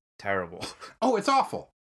is terrible. Oh, it's awful.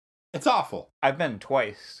 It's awful. I've been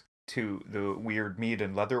twice to the Weird Mead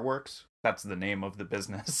and Leather Works. That's the name of the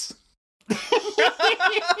business.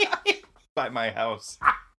 By my house.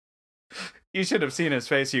 You should have seen his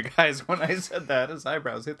face, you guys, when I said that. His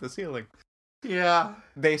eyebrows hit the ceiling. Yeah.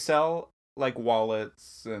 They sell, like,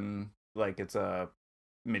 wallets and, like, it's a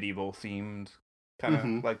medieval themed kind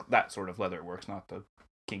of, like, that sort of leather works, not the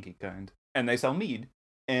kinky kind. And they sell mead.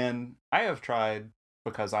 And I have tried,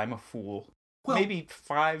 because I'm a fool, maybe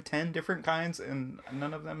 5-10 different kinds, and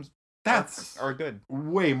none of them are good.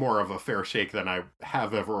 Way more of a fair shake than I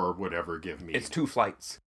have ever or would ever give me. It's 2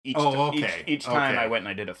 flights. Each time I went and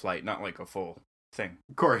I did a flight, not like a full thing.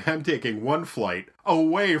 Corey, I'm taking 1 flight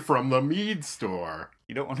away from the mead store.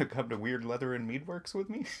 You don't want to come to Weird Leather and Mead Works with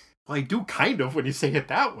me? Well, I do kind of when you say it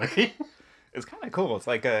that way. It's kind of cool. It's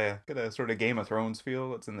like got a sort of Game of Thrones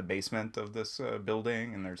feel. It's in the basement of this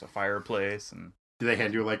building, and there's a fireplace. And do they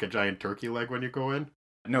hand you like a giant turkey leg when you go in?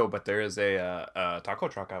 No, but there is a taco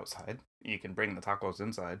truck outside. You can bring the tacos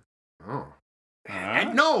inside. Oh.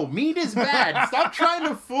 No, meat is bad. Stop trying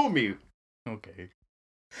to fool me. Okay.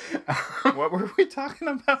 What were we talking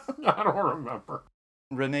about? I don't remember.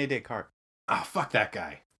 Rene Descartes. Oh, fuck that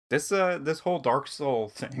guy. This whole Dark Soul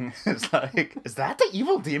thing is like, is that the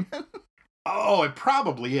evil demon? Oh, it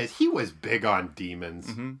probably is. He was big on demons.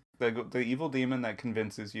 Mm-hmm. The evil demon that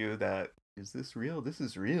convinces you that, is this real? This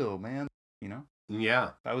is real, man. You know?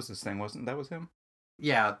 Yeah. That was his thing, wasn't that? Was him?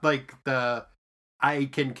 Yeah, like I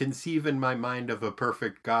can conceive in my mind of a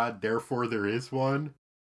perfect God, therefore there is one.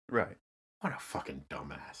 Right. What a fucking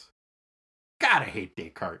dumbass. God, I hate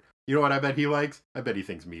Descartes. You know what I bet he likes? I bet he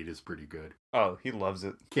thinks meat is pretty good. Oh, he loves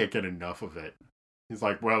it. Can't get enough of it. He's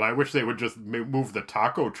like, well, I wish they would just move the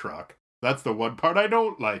taco truck. That's the one part I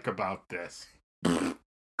don't like about this.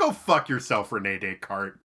 Go fuck yourself, Rene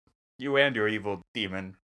Descartes. You and your evil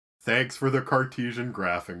demon. Thanks for the Cartesian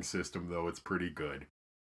graphing system, though. It's pretty good.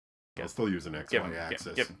 I'll still use an XY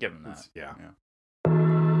axis. Give him that. Yeah.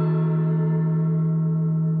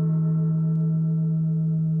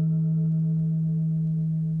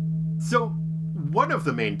 So, one of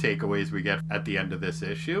the main takeaways we get at the end of this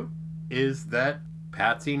issue is that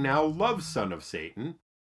Patsy now loves Son of Satan.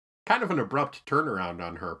 Kind of an abrupt turnaround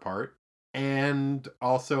on her part. And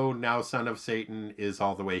also now Son of Satan is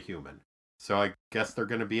all the way human. So I guess they're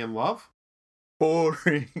going to be in love?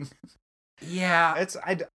 Boring. Yeah.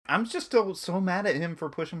 I'm just still so mad at him for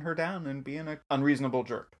pushing her down and being an unreasonable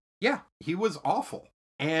jerk. Yeah, he was awful.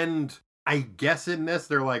 And I guess in this,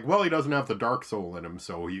 they're like, well, he doesn't have the dark soul in him,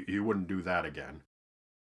 so he wouldn't do that again.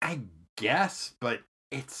 I guess, but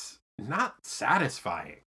it's not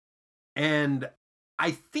satisfying. And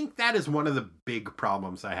I think that is one of the big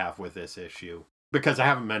problems I have with this issue, because I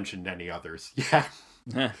haven't mentioned any others yet,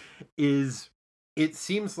 is it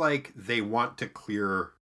seems like they want to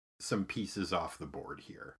clear some pieces off the board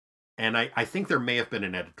here. And I think there may have been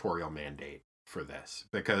an editorial mandate for this,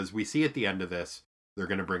 because we see at the end of this, they're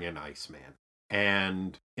going to bring in Iceman.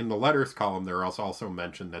 And in the letters column, there is also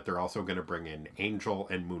mentioned that they're also going to bring in Angel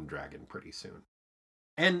and Moondragon pretty soon.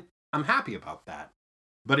 And I'm happy about that.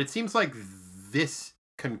 But it seems like this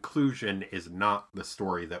conclusion is not the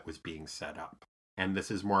story that was being set up. And this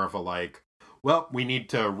is more of a like, well, we need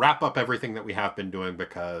to wrap up everything that we have been doing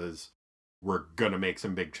because we're going to make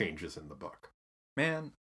some big changes in the book.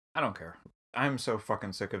 Man, I don't care. I'm so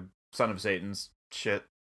fucking sick of Son of Satan's shit.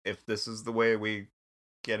 If this is the way we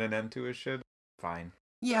get an end to his shit, fine.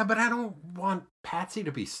 Yeah, but I don't want Patsy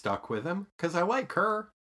to be stuck with him, because I like her.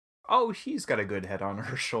 Oh, she's got a good head on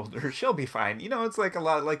her shoulder. She'll be fine. You know, it's like a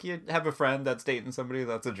lot, like you have a friend that's dating somebody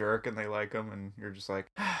that's a jerk and they like him, and you're just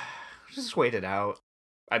like, just wait it out.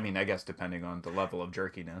 I mean, I guess depending on the level of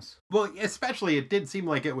jerkiness. Well, especially it did seem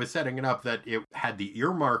like it was setting it up that it had the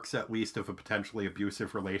earmarks, at least, of a potentially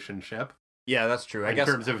abusive relationship. Yeah, that's true. I guess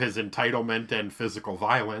in terms of his entitlement and physical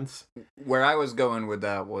violence. Where I was going with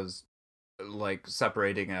that was like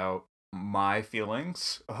separating out my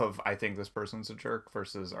feelings of I think this person's a jerk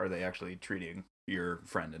versus are they actually treating your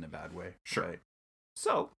friend in a bad way. Sure. Right?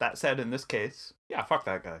 So, that said, in this case, yeah, fuck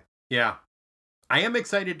that guy. Yeah. I am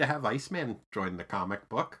excited to have Iceman join the comic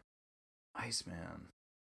book. Iceman.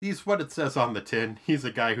 He's what it says on the tin. He's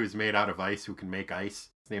a guy who's made out of ice who can make ice.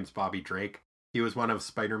 His name's Bobby Drake. He was one of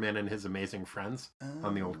Spider-Man and His Amazing Friends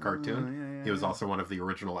on the old cartoon. Yeah, he was also one of the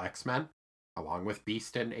original X-Men, along with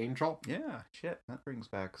Beast and Angel. Yeah, shit. That brings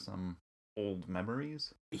back some old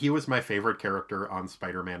memories. He was my favorite character on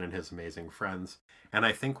Spider-Man and His Amazing Friends. And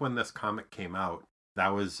I think when this comic came out,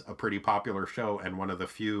 that was a pretty popular show and one of the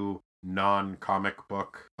few non-comic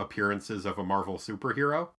book appearances of a Marvel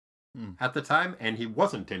superhero at the time. And he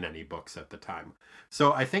wasn't in any books at the time.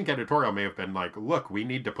 So I think editorial may have been like, look, we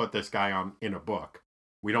need to put this guy on in a book.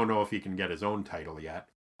 We don't know if he can get his own title yet.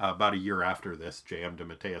 About a year after this, J.M.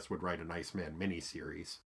 DeMatteis would write an Iceman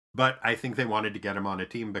miniseries. But I think they wanted to get him on a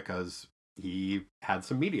team because he had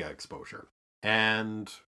some media exposure. And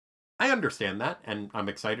I understand that, and I'm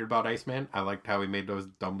excited about Iceman. I liked how he made those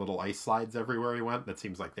dumb little ice slides everywhere he went. That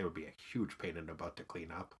seems like they would be a huge pain in the butt to clean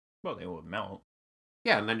up. Well, they would melt.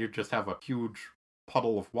 Yeah, and then you just have a huge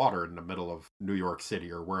puddle of water in the middle of New York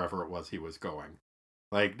City or wherever it was he was going.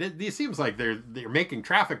 Like, it seems like they're making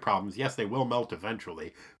traffic problems. Yes, they will melt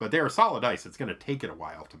eventually, but they're solid ice. It's going to take it a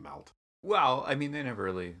while to melt. Well, I mean, they never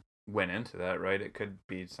really went into that, right? It could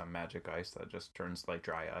be some magic ice that just turns like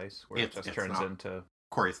dry ice, where it just turns into...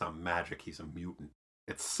 Corey, it's not magic. He's a mutant.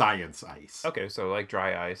 It's science ice. Okay, so like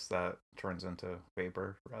dry ice that turns into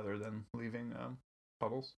vapor rather than leaving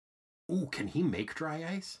puddles. Ooh, can he make dry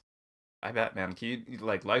ice? I bet, man. Can you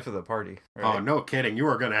like life of the party? Right? Oh, no kidding. You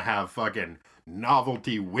are going to have fucking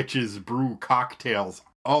novelty witches brew cocktails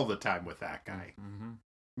all the time with that guy. Mm-hmm.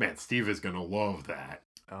 Man, Steve is going to love that.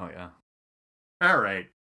 Oh, yeah. All right.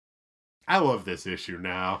 I love this issue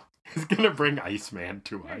now. He's going to bring Iceman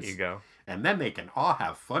to us. There you go. And then they can all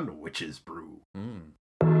have fun witches brew. Mm.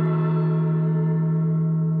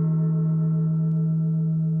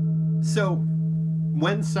 So,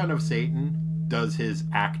 when Son of Satan does his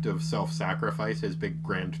act of self-sacrifice, his big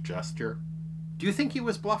grand gesture, do you think he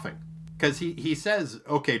was bluffing? Because he says,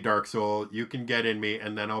 okay, Dark Soul, you can get in me,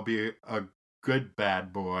 and then I'll be a good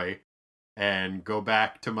bad boy and go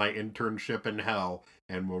back to my internship in hell,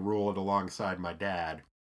 and we'll rule it alongside my dad.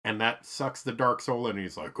 And that sucks the Dark Soul in, and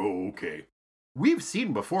he's like, oh, okay. We've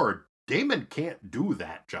seen before, Daemon can't do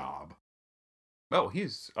that job. Oh,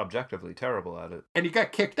 he's objectively terrible at it. And he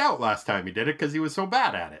got kicked out last time he did it because he was so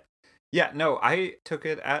bad at it. Yeah, no, I took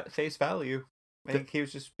it at face value. I think he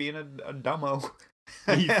was just being a dumbo.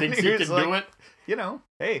 He thinks he can do it? You know,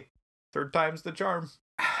 hey, third time's the charm.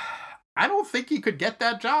 I don't think he could get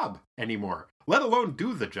that job anymore, let alone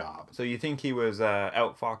do the job. So you think he was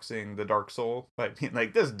outfoxing the Dark Soul? Like,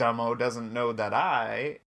 this dumbo doesn't know that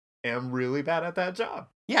I am really bad at that job.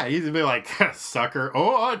 Yeah, he's gonna be like, sucker.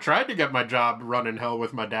 Oh, I tried to get my job running hell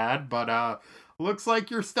with my dad, but looks like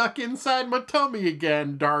you're stuck inside my tummy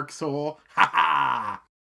again, Dark Soul. Ha ha!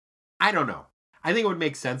 I don't know. I think it would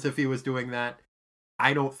make sense if he was doing that.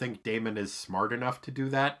 I don't think Daemon is smart enough to do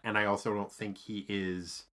that, and I also don't think he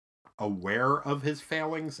is aware of his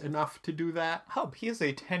failings enough to do that. Hub, he is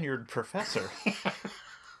a tenured professor.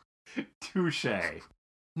 Touché.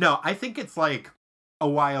 No, I think it's like a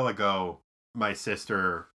while ago, my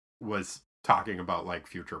sister was talking about like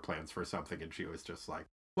future plans for something, and she was just like,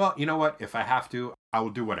 well, you know what? If I have to, I will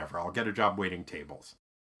do whatever. I'll get a job waiting tables.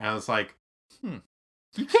 And I was like,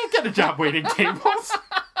 you can't get a job waiting tables.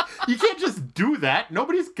 You can't just do that.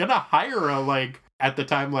 Nobody's gonna hire at the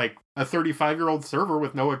time, a 35-year-old server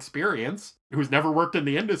with no experience who's never worked in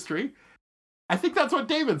the industry. I think that's what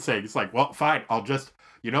Daemon's saying. It's like, well, fine. I'll just,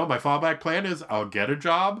 my fallback plan is I'll get a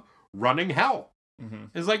job running hell. Mm-hmm.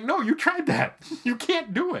 It's like, no, you tried that. You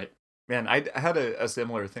can't do it. Man, I had a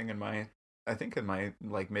similar thing in my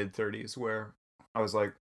mid-30s where I was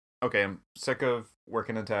like, okay, I'm sick of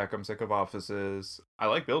working in tech. I'm sick of offices. I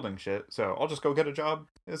like building shit, so I'll just go get a job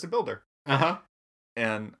as a builder. Uh-huh.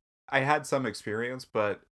 And I had some experience,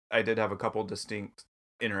 but I did have a couple distinct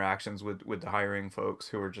interactions with the hiring folks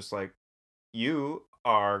who were just like, you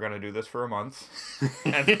are going to do this for a month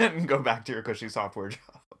and then go back to your cushy software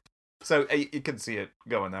job. So you can see it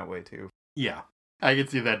going that way too. Yeah. I can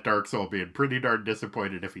see that Dark Soul being pretty darn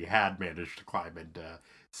disappointed if he had managed to climb into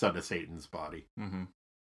Son of Satan's body. Mm-hmm.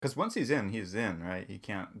 Because once he's in, right? He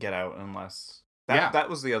can't get out unless... That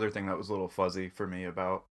was the other thing that was a little fuzzy for me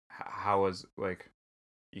about how is,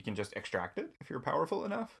 you can just extract it if you're powerful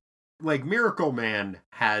enough? Miracle Man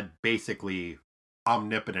had basically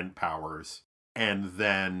omnipotent powers, and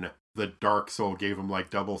then the Dark Soul gave him,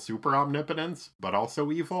 double super omnipotence, but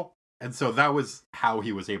also evil. And so that was how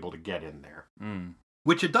he was able to get in there. Mm.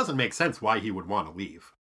 Which it doesn't make sense why he would want to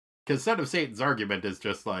leave. Because Son of Satan's argument is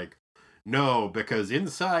just no, because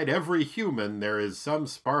inside every human there is some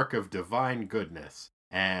spark of divine goodness.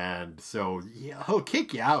 And so he'll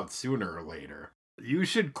kick you out sooner or later. You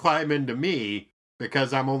should climb into me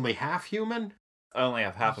because I'm only half human. I only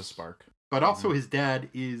have half a spark. But also his dad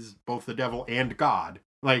is both the devil and God.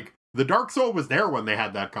 The Dark Soul was there when they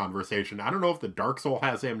had that conversation. I don't know if the Dark Soul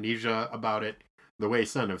has amnesia about it the way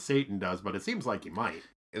Son of Satan does, but it seems like he might.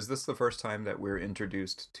 Is this the first time that we're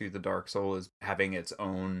introduced to the Dark Soul as having its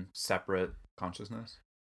own separate consciousness?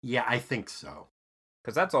 Yeah, I think so.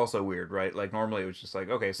 Because that's also weird, right? Normally it was just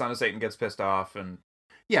okay, Son of Satan gets pissed off and...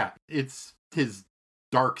 Yeah, it's his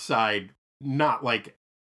dark side, not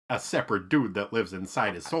a separate dude that lives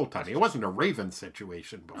inside his soul tiny. It wasn't a Raven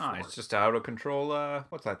situation before. Oh, it's just out of control,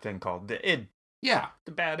 what's that thing called? The id. Yeah.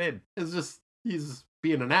 The bad id. It's just, he's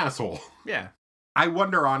being an asshole. Yeah. I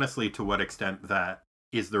wonder, honestly, to what extent that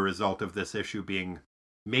is the result of this issue being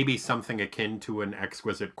maybe something akin to an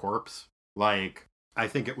exquisite corpse. I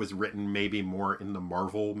think it was written maybe more in the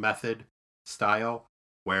Marvel method style,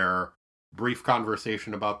 where brief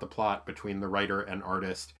conversation about the plot between the writer and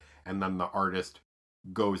artist, and then the artist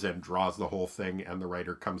goes and draws the whole thing, and the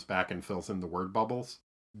writer comes back and fills in the word bubbles.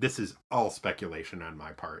 This is all speculation on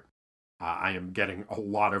my part. I am getting a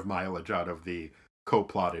lot of mileage out of the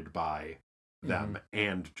co-plotted by them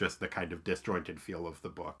and just the kind of disjointed feel of the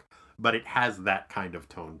book. But it has that kind of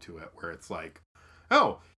tone to it where it's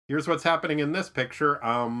oh, here's what's happening in this picture.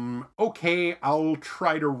 Okay, I'll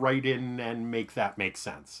try to write in and make that make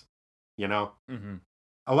sense. Mm-hmm.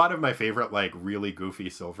 A lot of my favorite, really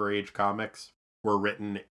goofy Silver Age comics were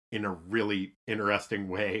written in a really interesting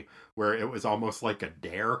way where it was almost like a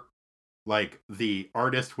dare. The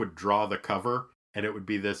artist would draw the cover and it would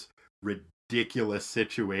be this ridiculous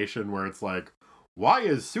situation where it's why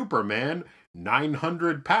is Superman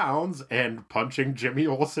 900 pounds and punching Jimmy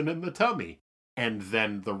Olsen in the tummy? and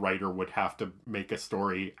then the writer would have to make a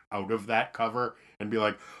story out of that cover and be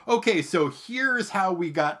like, okay, so here's how we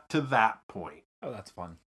got to that point. Oh, that's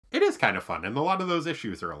fun. It is kind of fun, and a lot of those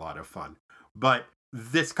issues are a lot of fun. But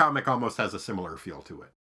this comic almost has a similar feel to it.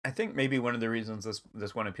 I think maybe one of the reasons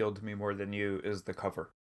this one appealed to me more than you is the cover.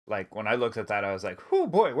 Like, when I looked at that, I was like, oh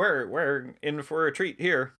boy, we're in for a treat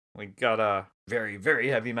here. We got a very, very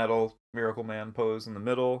heavy metal Miracle Man pose in the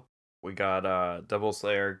middle. We got Devil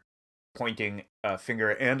Slayer pointing a finger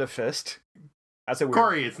and a fist. That's a weird...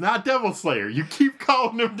 Corey, it's not Devil Slayer. You keep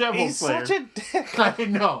calling him Devil Slayer. He's such a dick. I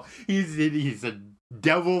know. He's a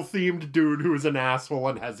devil-themed dude who's an asshole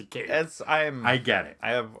and has a cape. I get it. I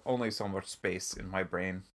have only so much space in my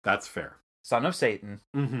brain. That's fair. Son of Satan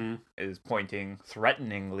is pointing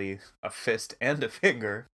threateningly a fist and a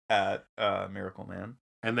finger at Miracle Man.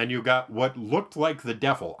 And then you got what looked like the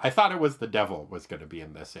devil. I thought it was the devil was going to be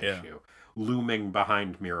in this issue, looming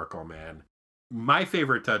behind Miracle Man. My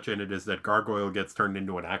favorite touch in it is that Gargoyle gets turned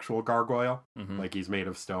into an actual gargoyle, like he's made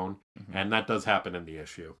of stone. And that does happen in the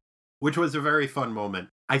issue, which was a very fun moment.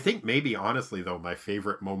 I think maybe, honestly, though, my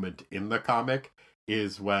favorite moment in the comic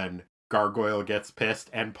is when Gargoyle gets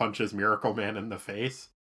pissed and punches Miracle Man in the face.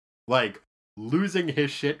 Like, losing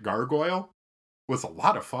his shit Gargoyle was a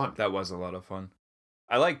lot of fun. That was a lot of fun.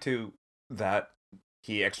 I like, too, that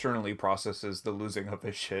he externally processes the losing of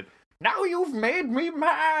his shit. Now you've made me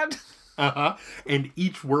mad! And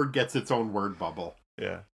each word gets its own word bubble.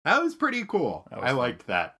 Yeah. That was pretty cool. Was I liked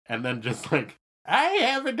that. And then just like, I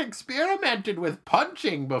haven't experimented with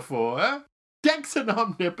punching before. Deck's an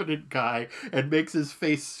omnipotent guy and makes his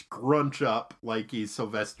face scrunch up like he's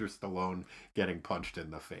Sylvester Stallone getting punched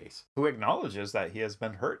in the face. Who acknowledges that he has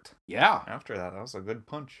been hurt. Yeah. After that was a good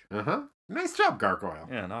punch. Nice job, Gargoyle.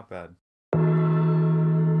 Yeah, not bad.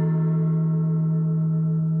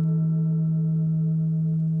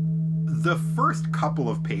 The first couple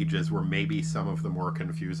of pages were maybe some of the more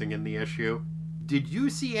confusing in the issue. Did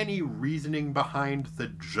you see any reasoning behind the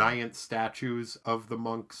giant statues of the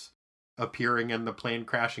monks appearing and the plane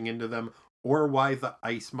crashing into them, or why the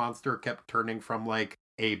ice monster kept turning from like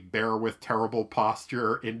a bear with terrible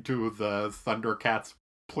posture into the Thundercats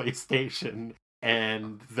PlayStation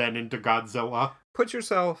and then into Godzilla? Put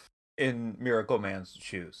yourself in Miracle Man's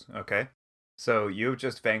shoes, okay? So you've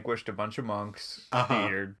just vanquished a bunch of monks.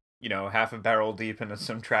 You're, half a barrel deep into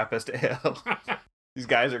some Trappist ale. These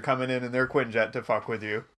guys are coming in their Quinjet to fuck with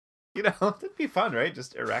you. That'd be fun, right?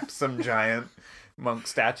 Just erect some giant monk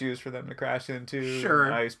statues for them to crash into.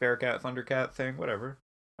 Sure. Ice Bearcat, Thundercat thing, whatever.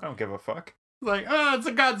 I don't give a fuck. Like, it's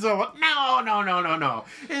a Godzilla. No.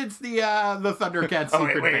 It's the Thundercat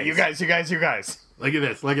secret base. You guys. Look at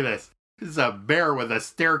this. This is a bear with a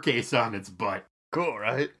staircase on its butt. Cool,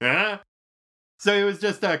 right? Huh? So it was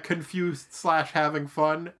just confused / having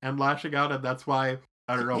fun and lashing out, and that's why,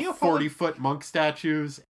 40-foot monk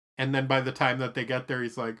statues, and then by the time that they get there,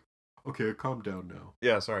 he's like, okay, calm down now.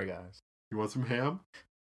 Yeah, sorry, guys. You want some ham?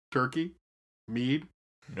 Turkey? Mead?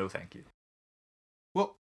 No, thank you.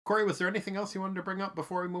 Well, Corey, was there anything else you wanted to bring up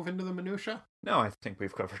before we move into the minutia? No, I think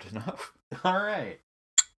we've covered enough. All right.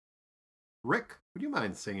 Rick, would you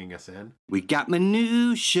mind singing us in? We got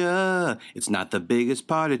minutia. It's not the biggest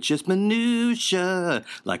part, it's just minutia.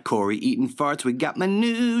 Like Corey eating farts, we got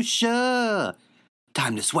minutia.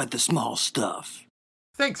 Time to sweat the small stuff.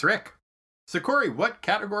 Thanks, Rick. So, Corey, what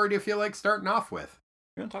category do you feel like starting off with?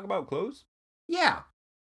 You want to talk about clothes? Yeah.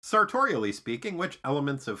 Sartorially speaking, which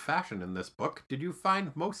elements of fashion in this book did you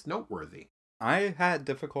find most noteworthy? I had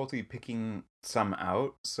difficulty picking some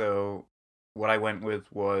out, so what I went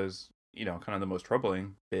with was, kind of the most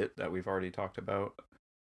troubling bit that we've already talked about,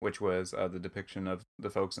 which was the depiction of the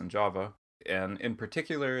folks in Java. And in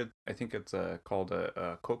particular, I think it's called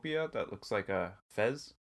a copia that looks like a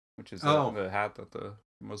fez, which is the hat that the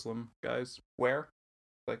Muslim guys wear.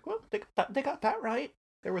 Like, well, they got that right.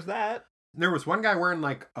 There was that. There was one guy wearing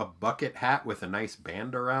like a bucket hat with a nice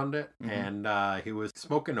band around it, and he was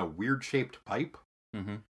smoking a weird-shaped pipe.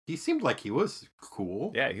 He seemed like he was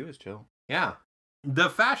cool. Yeah, he was chill. Yeah.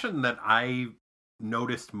 The fashion that I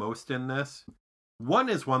noticed most in this, one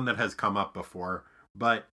is one that has come up before,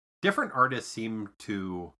 but different artists seem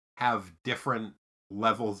to have different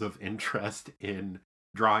levels of interest in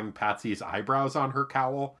drawing Patsy's eyebrows on her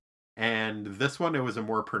cowl. And this one, it was a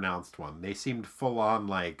more pronounced one. They seemed full on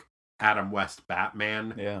like Adam West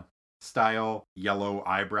Batman style yellow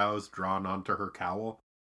eyebrows drawn onto her cowl.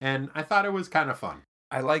 And I thought it was kind of fun.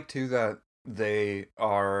 I like too that they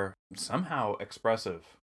are somehow expressive.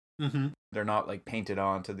 Mm-hmm. They're not like painted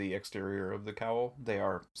onto the exterior of the cowl. They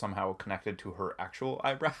are somehow connected to her actual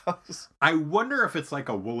eyebrows. I wonder if it's like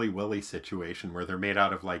a Wooly Willy situation where they're made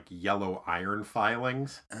out of like yellow iron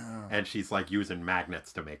filings, and she's like using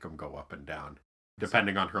magnets to make them go up and down,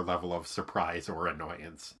 depending on her level of surprise or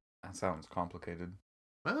annoyance. That sounds complicated.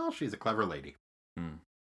 Well, she's a clever lady. Hmm.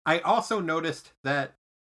 I also noticed that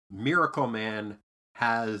Miracle Man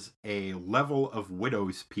has a level of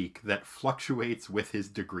Widow's Peak that fluctuates with his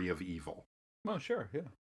degree of evil. Well, sure, yeah.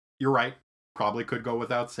 You're right. Probably could go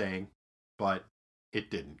without saying, but it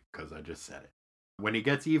didn't, because I just said it. When he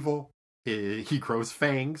gets evil, he grows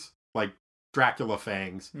fangs, like Dracula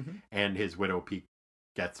fangs, and his Widow Peak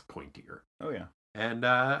gets pointier. Oh, yeah. And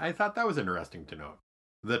I thought that was interesting to note.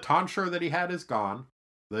 The tonsure that he had is gone.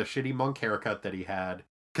 The shitty monk haircut that he had.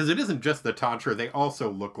 Because it isn't just the tonsure, they also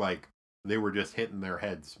look like they were just hitting their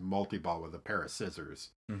heads multi-ball with a pair of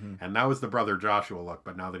scissors. And that was the Brother Joshua look,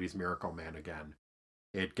 but now that he's Miracle Man again,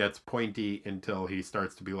 it gets pointy until he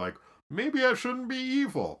starts to be like, maybe I shouldn't be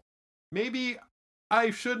evil. Maybe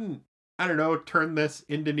I shouldn't, I don't know, turn this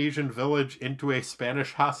Indonesian village into a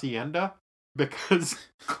Spanish hacienda. Because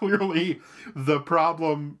clearly the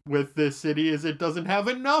problem with this city is it doesn't have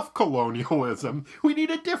enough colonialism. We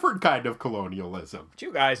need a different kind of colonialism. What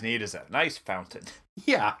you guys need is a nice fountain.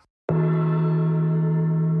 Yeah.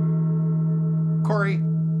 Corey,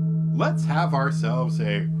 let's have ourselves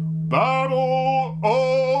a Battle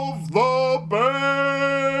of the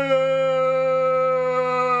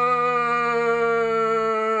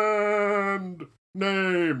Band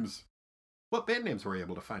names. What band names were you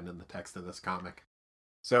able to find in the text of this comic?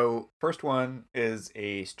 So, first one is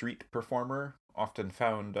a street performer, often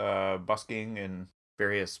found busking in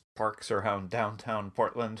various parks around downtown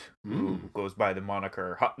Portland, who goes by the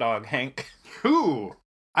moniker Hot Dog Hank. Ooh,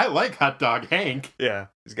 I like Hot Dog Hank. Yeah,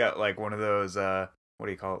 he's got like one of those, what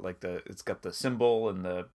do you call it? Like it's got the cymbal and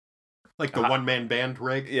the... Like the one-man band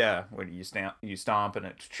rig? Yeah, when you stomp and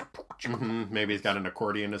it... Maybe he's got an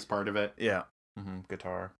accordion as part of it. Yeah,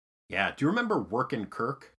 guitar. Yeah, do you remember Workin'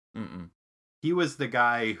 Kirk? He was the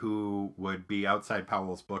guy who would be outside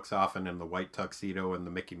Powell's Books often in the white tuxedo and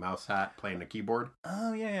the Mickey Mouse hat playing the keyboard.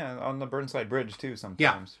 Oh, yeah, on the Burnside Bridge, too,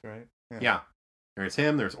 sometimes, right? Yeah. There's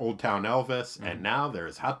him, there's Old Town Elvis, and now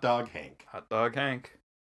there's Hot Dog Hank. Hot Dog Hank.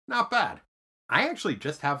 Not bad. I actually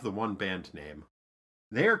just have the one band name.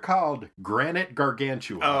 They're called Granite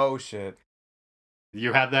Gargantua. Oh, shit.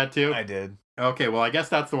 You had that too? I did. Okay, well, I guess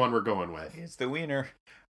that's the one we're going with. It's the wiener.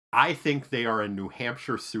 I think they are a New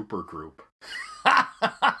Hampshire supergroup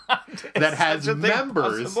that has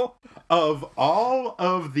members of all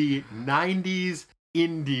of the 90s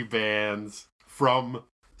indie bands from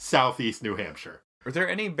Southeast New Hampshire. Were there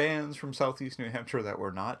any bands from Southeast New Hampshire that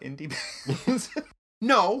were not indie bands?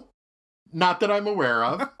 No, not that I'm aware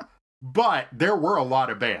of, but there were a lot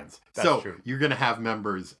of bands. That's true. You're going to have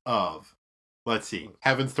members of, let's see,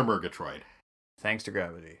 Heavens to Murgatroyd. Thanks to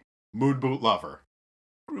Gravity. Moonboot Lover.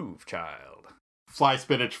 Groove Child. Fly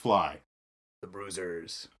Spinach Fly. The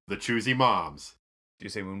Bruisers. The Choosy Moms. Did you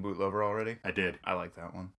say Moonboot Lover already? I did. I like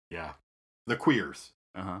that one. Yeah. The Queers.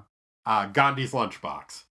 Uh-huh. Gandhi's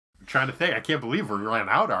Lunchbox. I'm trying to think. I can't believe we ran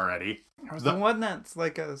out already. There's the one that's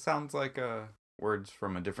like sounds like words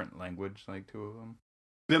from a different language, like two of them.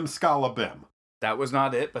 Bim Scala Bim. That was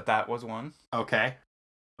not it, but that was one. Okay.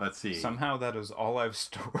 Let's see. Somehow that is all I've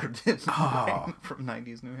stored in my brain from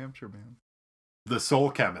 90s New Hampshire band. The Soul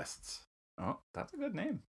Chemists. Oh, that's a good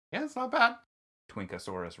name. Yeah, it's not bad.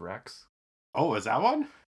 Twinkosaurus Rex. Oh, is that one?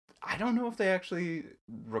 I don't know if they actually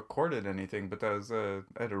recorded anything, but that was I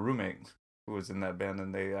had a roommate who was in that band,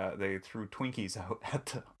 and they threw Twinkies out at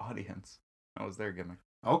the audience. That was their gimmick.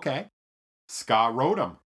 Okay. Ska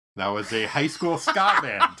Rotom. That was a high school ska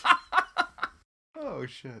band. Oh,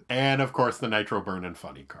 shit. And, of course, the Nitro Burnin'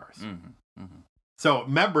 Funny Cars. So,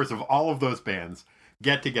 members of all of those bands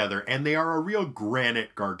get together, and they are a real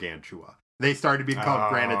Granite Gargantua. They started to be called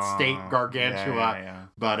Granite State Gargantua. Yeah.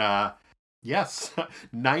 But, yes,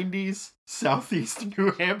 90s Southeast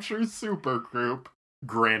New Hampshire supergroup,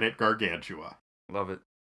 Granite Gargantua. Love it.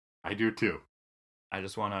 I do, too. I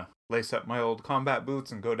just want to lace up my old combat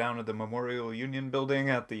boots and go down to the Memorial Union building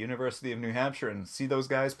at the University of New Hampshire and see those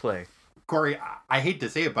guys play. Corey, I hate to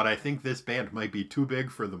say it, but I think this band might be too big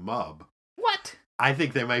for the Mub. What? I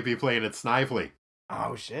think they might be playing at Snively.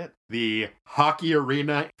 Oh, shit. The hockey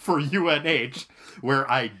arena for UNH, where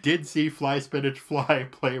I did see Fly Spinach Fly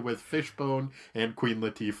play with Fishbone and Queen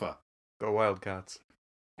Latifah. Go Wildcats.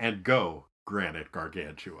 And go Granite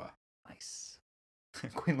Gargantua. Nice.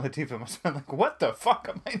 Queen Latifah must have been like, what the fuck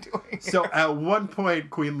am I doing here? So at one point,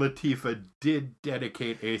 Queen Latifah did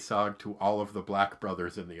dedicate a song to all of the Black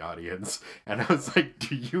brothers in the audience. And I was like,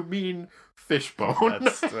 do you mean Fishbone?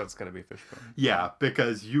 That's gotta be Fishbone. Yeah,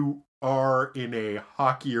 because you are in a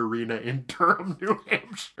hockey arena in Durham, New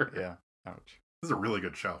Hampshire. Yeah. Ouch. This is a really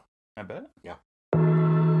good show. I bet. Yeah.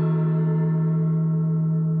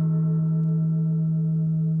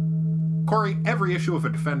 Corey, every issue of a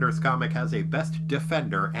Defenders comic has a best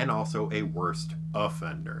defender and also a worst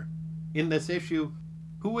offender. In this issue,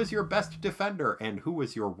 who was your best defender and who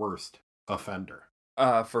was your worst offender?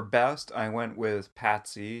 For best, I went with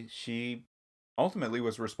Patsy. She ultimately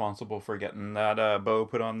was responsible for getting that bow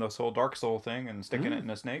put on this whole Dark Soul thing and sticking it in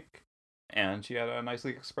a snake. And she had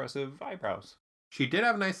nicely expressive eyebrows. She did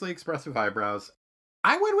have nicely expressive eyebrows.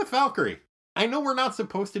 I went with Valkyrie. I know we're not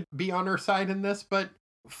supposed to be on her side in this, but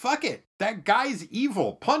fuck it. That guy's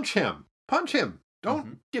evil. Punch him. Punch him.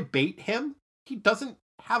 Don't debate him. He doesn't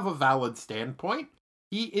have a valid standpoint.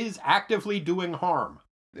 He is actively doing harm.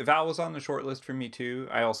 Val was on the short list for me too.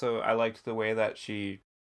 I liked the way that she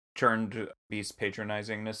turned Beast's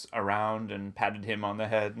patronizingness around and patted him on the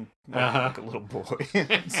head like a little boy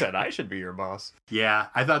and said, I should be your boss. Yeah,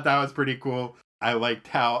 I thought that was pretty cool. I liked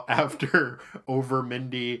how after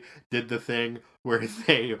Overmindy did the thing where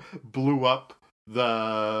they blew up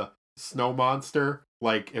the snow monster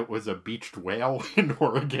like it was a beached whale in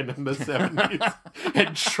Oregon in the 70s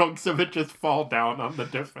and chunks of it just fall down on the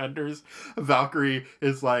Defenders. Valkyrie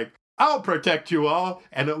is like, I'll protect you all,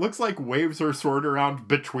 and it looks like waves are soared around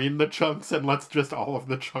between the chunks and lets just all of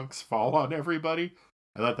the chunks fall on everybody.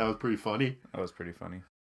 I thought that was pretty funny. That was pretty funny.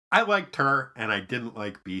 I liked her, and I didn't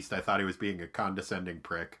like Beast. I thought he was being a condescending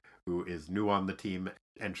prick who is new on the team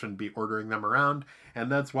and shouldn't be ordering them around,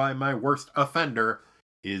 and that's why my worst offender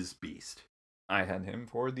is Beast. I had him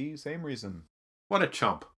for the same reason. What a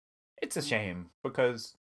chump. It's a shame,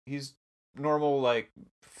 because he's normal, like,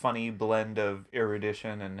 funny blend of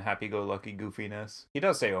erudition and happy-go-lucky goofiness. He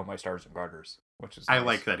does say, oh, my stars and garters, which is nice. I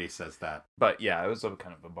like that he says that. But yeah, it was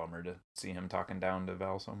kind of a bummer to see him talking down to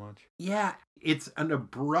Val so much. Yeah, it's an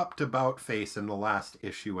abrupt about face in the last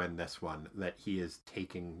issue and this one that he is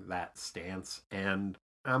taking that stance, and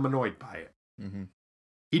I'm annoyed by it. Mm-hmm.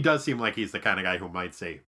 He does seem like he's the kind of guy who might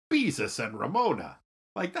say, Beezus and Ramona.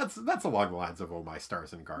 Like, that's along the lines of Oh My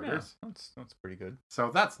Stars and Garters. Yeah, that's pretty good.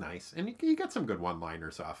 So that's nice. And you get some good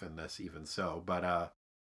one-liners off in this even so. But,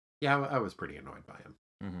 yeah, I was pretty annoyed by him.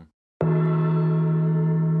 Mm-hmm.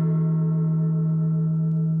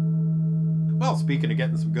 Well, speaking of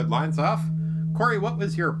getting some good lines off, Corey, what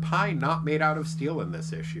was your pie not made out of steel in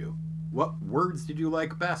this issue? What words did you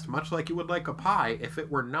like best, much like you would like a pie if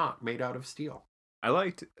it were not made out of steel? I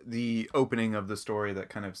liked the opening of the story that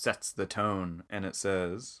kind of sets the tone, and it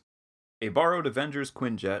says, a borrowed Avengers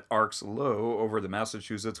Quinjet arcs low over the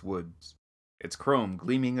Massachusetts woods, its chrome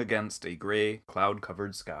gleaming against a gray,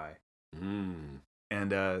 cloud-covered sky.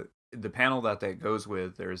 And the panel that goes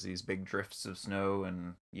with, there's these big drifts of snow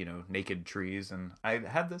and, naked trees, and I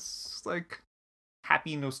had this, like,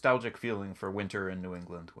 happy, nostalgic feeling for winter in New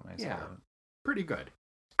England when I saw it. Pretty good.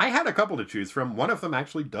 I had a couple to choose from. One of them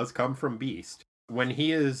actually does come from Beast. When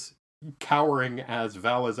he is cowering as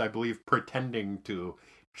Val is, I believe, pretending to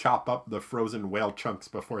chop up the frozen whale chunks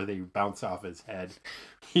before they bounce off his head,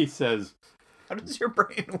 he says, how does your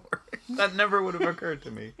brain work? That never would have occurred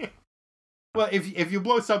to me. Well, if you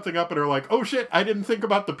blow something up and are like, oh shit, I didn't think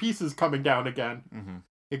about the pieces coming down again,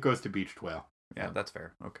 it goes to beached whale. Yeah, that's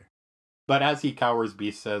fair. Okay. But as he cowers,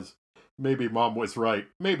 Beast says, maybe Mom was right.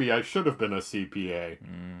 Maybe I should have been a CPA.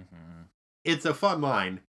 It's a fun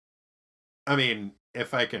line. I mean,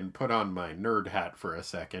 if I can put on my nerd hat for a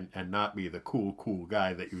second and not be the cool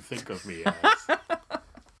guy that you think of me as,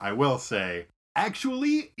 I will say,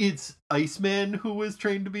 actually, it's Iceman who was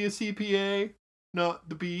trained to be a CPA, not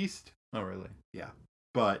the Beast. Oh, really? Yeah.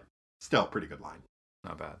 But still, pretty good line.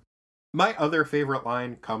 Not bad. My other favorite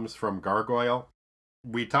line comes from Gargoyle.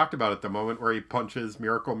 We talked about it the moment where he punches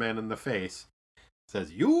Miracle Man in the face.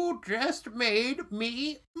 Says, you just made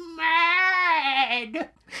me mad.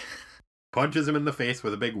 Punches him in the face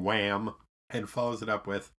with a big wham and follows it up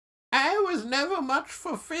with, I was never much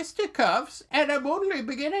for fisticuffs, and I'm only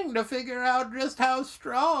beginning to figure out just how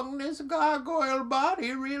strong this gargoyle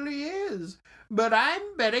body really is. But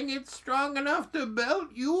I'm betting it's strong enough to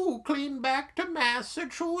belt you clean back to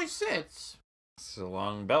Massachusetts. It's a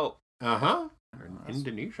long belt. Uh-huh.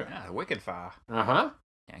 Indonesia. Yeah, wicked far. Uh-huh.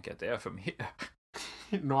 Can't get there from here.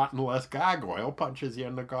 Not unless Gargoyle punches you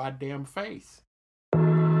in the goddamn face.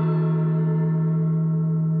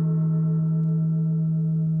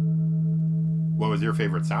 What was your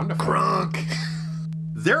favorite sound effect? Crunk!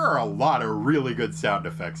 There are a lot of really good sound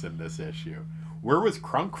effects in this issue. Where was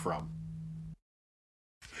Crunk from?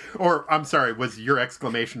 Or, I'm sorry, was your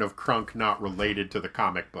exclamation of Crunk not related to the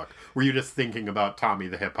comic book? Were you just thinking about Tommy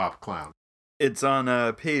the Hip-Hop Clown? It's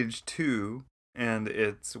on page 2, and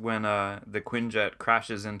it's when the Quinjet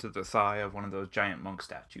crashes into the thigh of one of those giant monk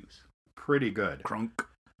statues. Pretty good. Crunk.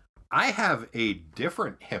 I have a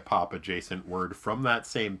different hip-hop adjacent word from that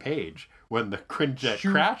same page. When the Quinjet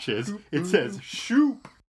crashes, it says shoop.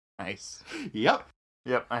 Nice. Yep.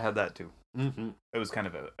 Yep, I had that too. Mm-hmm. It was kind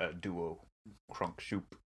of a duo. Crunk,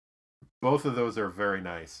 shoop. Both of those are very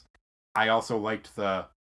nice. I also liked the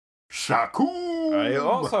Shaku. I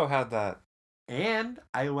also had that. And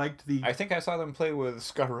I liked the... I think I saw them play with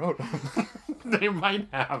Scudderota. They might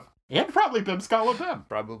have. And probably Bim Scala Bim.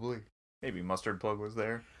 Probably. Maybe Mustard Plug was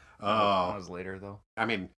there. Oh. That was later, though. I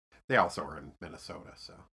mean, they also are in Minnesota,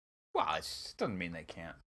 so... Well, it doesn't mean they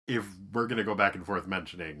can't. If we're going to go back and forth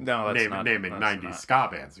mentioning... naming that's 90s not. ska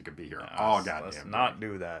bands, it could be here all goddamn Let's day. not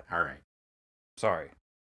do that. All right. Sorry.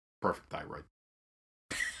 Perfect thyroid.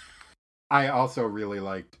 I also really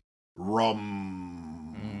liked Rum.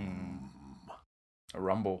 A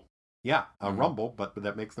rumble. Yeah, a rumble, but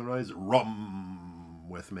that makes the noise rum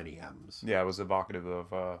with many M's. Yeah, it was evocative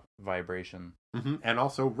of vibration. Mm-hmm. And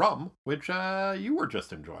also rum, which you were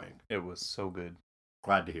just enjoying. It was so good.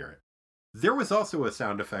 Glad to hear it. There was also a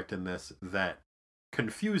sound effect in this that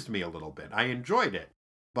confused me a little bit. I enjoyed it,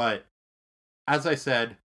 but as I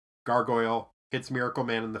said, Gargoyle hits Miracle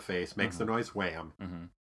Man in the face, makes the noise wham. Mm-hmm.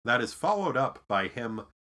 That is followed up by him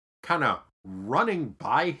kind of running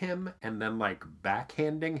by him and then like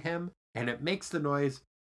backhanding him, and it makes the noise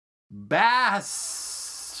bass.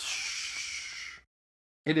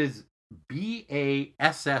 It is BASSSH.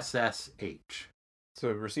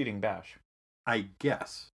 So receding bash. I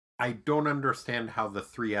guess. I don't understand how the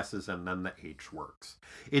 3 S's and then the H works.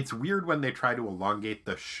 It's weird when they try to elongate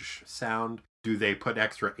the sh sound. Do they put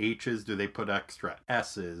extra H's? Do they put extra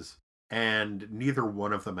S's? And neither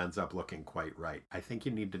one of them ends up looking quite right. I think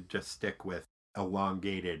you need to just stick with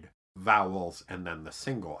elongated vowels and then the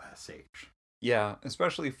single SH. Yeah,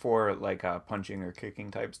 especially for like punching or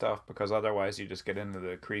kicking type stuff, because otherwise you just get into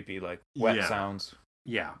the creepy like wet sounds.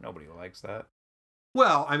 Yeah. Nobody likes that.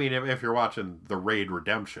 Well, I mean, if you're watching The Raid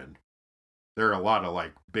Redemption, there are a lot of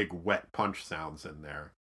like big wet punch sounds in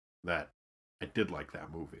there that I did like that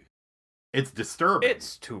movie. It's disturbing.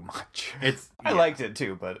 It's too much. I liked it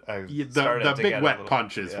too, but the big wet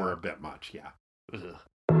punches were a bit much. Yeah. Ugh.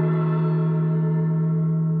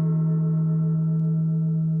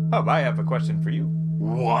 Oh, I have a question for you.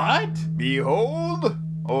 What? Behold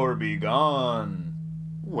or be gone?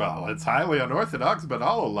 Well, it's highly unorthodox, but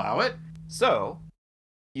I'll allow it. So,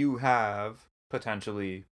 you have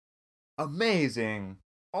potentially amazing,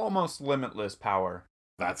 almost limitless power.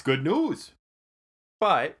 That's good news.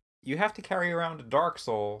 But you have to carry around a Dark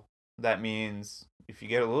Soul. That means if you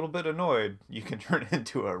get a little bit annoyed, you can turn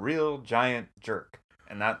into a real giant jerk.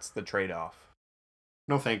 And that's the trade-off.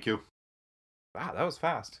 No, thank you. Wow, that was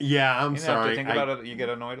fast. Yeah, I'm you sorry. Have to think about it. You get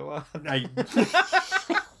annoyed a lot.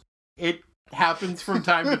 It happens from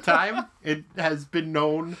time to time. It has been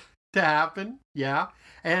known to happen. Yeah.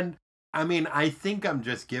 And I mean, I think I'm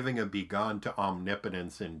just giving a begone to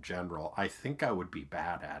omnipotence in general. I think I would be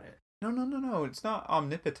bad at it. No. It's not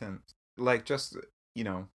omnipotent. Like, just,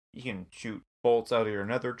 you can shoot bolts out of your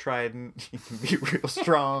nether trident. You can be real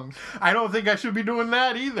strong. I don't think I should be doing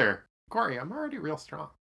that either. Corey, I'm already real strong.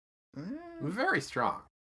 Very strong.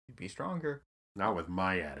 You'd be stronger. Not with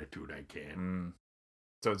my attitude, I can't.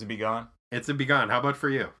 So it's a begone? It's a begone. How about for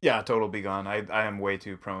you? Yeah, total begone. I am way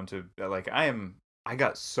too prone to, I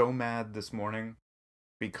got so mad this morning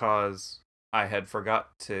because I had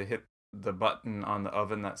forgot to hit the button on the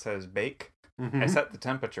oven that says bake. Mm-hmm. I set the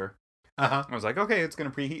temperature. I was like, okay, it's going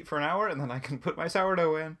to preheat for an hour, and then I can put my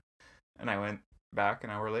sourdough in. And I went back an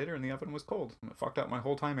hour later, and the oven was cold. And it fucked up my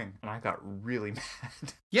whole timing, and I got really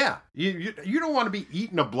mad. Yeah, you don't want to be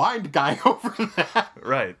eating a blind guy over that.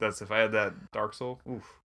 Right, that's if I had that Dark Soul.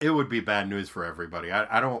 Oof. It would be bad news for everybody.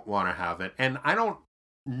 I don't want to have it. And I don't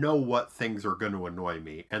know what things are going to annoy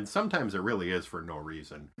me. And sometimes it really is for no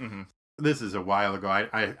reason. Mm-hmm. This is a while ago.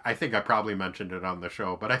 I think I probably mentioned it on the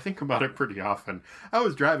show, but I think about it pretty often. I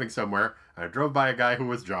was driving somewhere. I drove by a guy who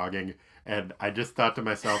was jogging, and I just thought to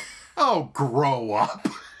myself, oh, grow up.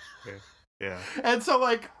 Yeah. And so,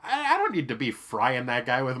 like, I don't need to be frying that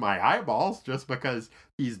guy with my eyeballs just because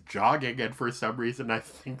he's jogging, and for some reason I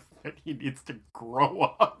think that he needs to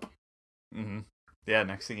grow up. Mm-hmm. Yeah,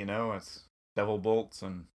 next thing you know, it's devil bolts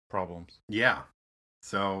and problems. Yeah.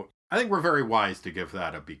 So, I think we're very wise to give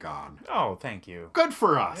that a begone. Oh, thank you. Good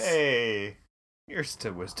for us. Hey. Here's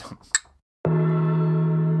to wisdom.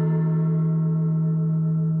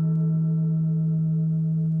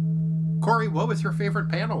 Corey, what was your favorite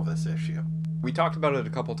panel this issue? We talked about it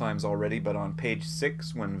a couple times already, but on page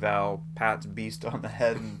 6, when Val pats Beast on the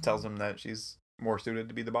head and tells him that she's more suited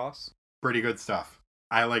to be the boss. Pretty good stuff.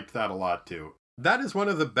 I liked that a lot, too. That is one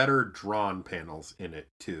of the better drawn panels in it,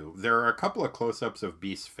 too. There are a couple of close-ups of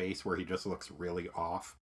Beast's face where he just looks really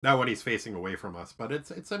off. Not when he's facing away from us, but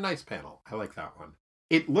it's a nice panel. I like that one.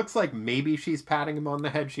 It looks like maybe she's patting him on the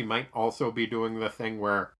head. She might also be doing the thing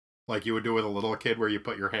where, like you would do with a little kid, where you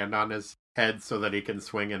put your hand on his head so that he can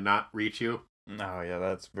swing and not reach you. Oh, yeah,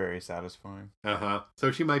 that's very satisfying. Uh-huh.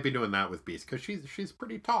 So she might be doing that with Beast, because she's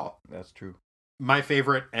pretty tall. That's true. My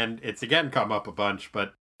favorite, and it's again come up a bunch,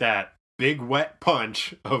 but that big wet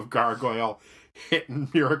punch of Gargoyle hitting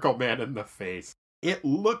Miracle Man in the face. It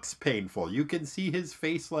looks painful. You can see his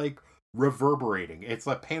face, like, reverberating. It's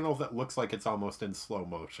a panel that looks like it's almost in slow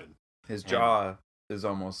motion. His jaw is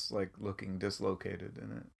almost, like, looking dislocated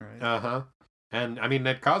in it, right? Uh-huh. And, I mean,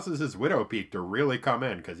 that causes his Widow Peak to really come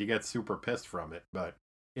in, because he gets super pissed from it. But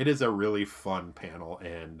it is a really fun panel,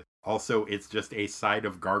 and also it's just a side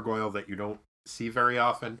of Gargoyle that you don't see very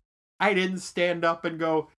often. I didn't stand up and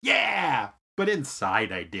go, yeah! But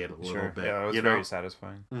inside I did a little bit. Yeah, it was very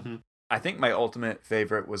satisfying. Mm-hmm. I think my ultimate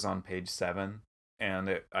favorite was on page 7,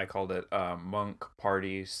 and I called it Monk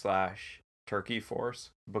Party / Turkey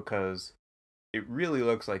Force, because it really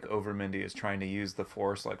looks like Overmindy is trying to use the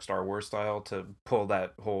Force, like Star Wars style, to pull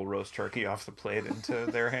that whole roast turkey off the plate into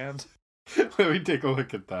their hand. Let me take a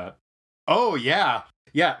look at that. Oh, yeah.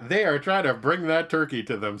 Yeah, they are trying to bring that turkey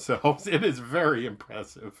to themselves. It is very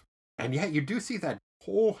impressive. And yeah, you do see that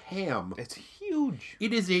whole ham. It's huge.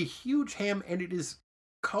 It is a huge ham, and it is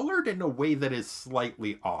colored in a way that is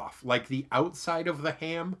slightly off. Like the outside of the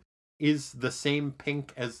ham is the same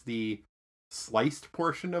pink as the sliced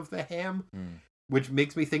portion of the ham, which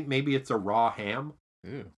makes me think maybe it's a raw ham.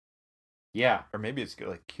 Ew. Yeah. Or maybe it's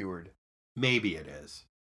like cured. Maybe it is.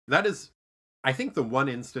 That is, I think, the one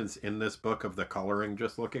instance in this book of the coloring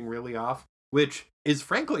just looking really off, which is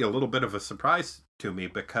frankly a little bit of a surprise to me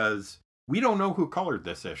because we don't know who colored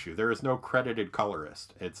this issue. There is no credited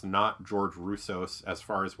colorist. It's not George Roussos, as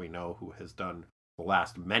far as we know, who has done the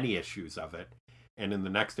last many issues of it. And in the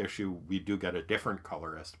next issue, we do get a different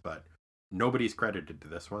colorist, but nobody's credited to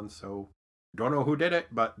this one, so don't know who did it,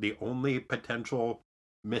 but the only potential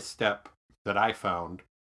misstep that I found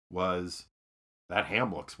was that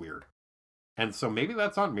ham looks weird. And so maybe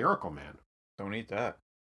that's on Miracle Man. Don't eat that.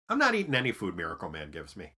 I'm not eating any food Miracle Man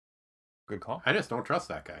gives me. Good call. I just don't trust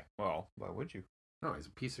that guy. Well, why would you? No, he's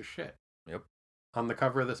a piece of shit. Yep. On the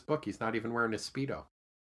cover of this book, he's not even wearing his Speedo.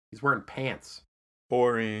 He's wearing pants.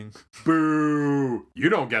 Boring. Boo! You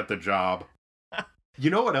don't get the job. You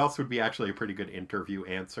know what else would be actually a pretty good interview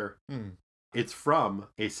answer? It's from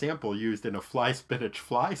a sample used in a Fly Spinach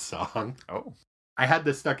Fly song. Oh. I had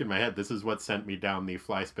this stuck in my head. This is what sent me down the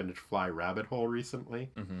Fly Spinach Fly rabbit hole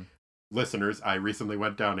recently. Mm-hmm. Listeners, I recently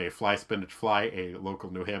went down a Fly Spinach Fly, a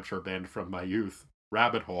local New Hampshire band from my youth,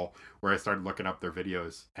 rabbit hole, where I started looking up their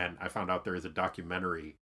videos, and I found out there is a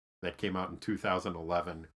documentary that came out in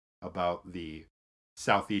 2011 about the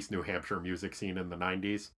Southeast New Hampshire music scene in the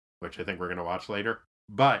 90s, which I think we're going to watch later.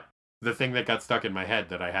 But the thing that got stuck in my head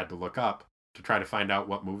that I had to look up to try to find out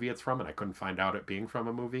what movie it's from, and I couldn't find out it being from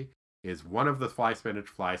a movie, is one of the Fly Spinach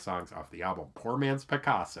Fly songs off the album Poor Man's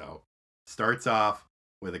Picasso. Starts off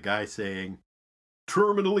with a guy saying,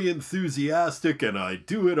 "Terminally enthusiastic and I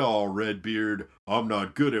do it all, Redbeard. I'm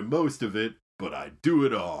not good at most of it, but I do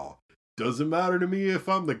it all. Doesn't matter to me if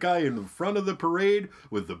I'm the guy in the front of the parade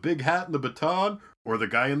with the big hat and the baton, or the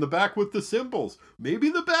guy in the back with the cymbals. Maybe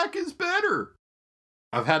the back is better."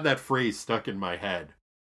 I've had that phrase stuck in my head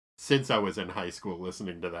since I was in high school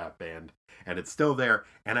listening to that band, and it's still there,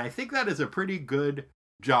 and I think that is a pretty good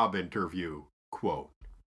job interview quote.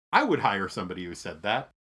 I would hire somebody who said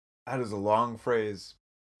that. That is a long phrase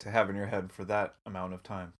to have in your head for that amount of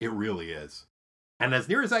time. It really is. And as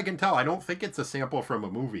near as I can tell, I don't think it's a sample from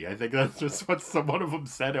a movie. I think that's just what one of them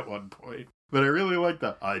said at one point. But I really like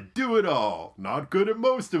that. I do it all. Not good at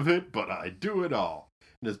most of it, but I do it all.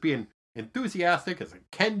 And as being enthusiastic, as a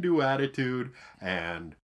can-do attitude,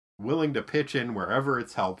 and willing to pitch in wherever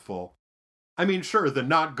it's helpful. I mean, sure, the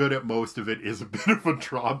not good at most of it is a bit of a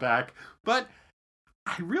drawback, but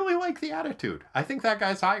I really like the attitude. I think that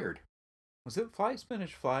guy's hired. Was it Fly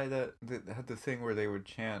Spinach Fly that had the thing where they would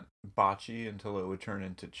chant bocce until it would turn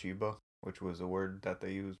into chiba, which was a word that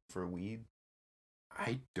they used for weed?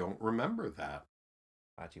 I don't remember that.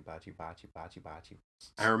 Bocce, bocce, bocce, bocce, bocce.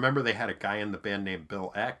 I remember they had a guy in the band named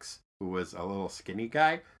Bill X, who was a little skinny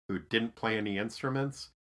guy who didn't play any instruments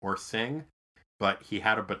or sing, but he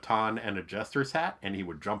had a baton and a jester's hat, and he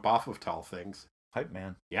would jump off of tall things. Hype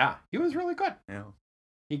man. Yeah, he was really good. Yeah.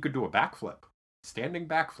 He could do a backflip. Standing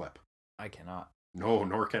backflip. I cannot. No,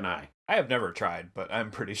 nor can I. I have never tried, but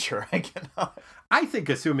I'm pretty sure I cannot. I think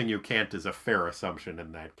assuming you can't is a fair assumption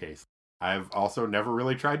in that case. I've also never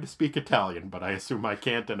really tried to speak Italian, but I assume I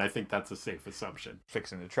can't, and I think that's a safe assumption.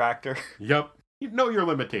 Fixing a tractor. Yep. You know your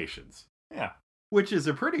limitations. Yeah. Which is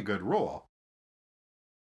a pretty good rule.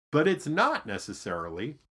 But it's not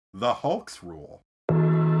necessarily the Hulk's rule.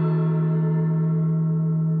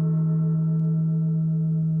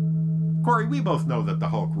 Corey, we both know that the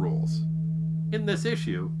Hulk rules. In this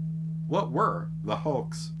issue, what were the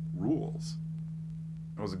Hulk's rules?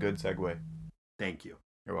 It was a good segue. Thank you.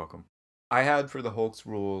 You're welcome. I had for the Hulk's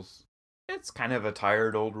rules, it's kind of a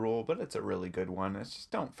tired old rule, but it's a really good one. It's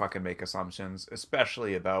just don't fucking make assumptions,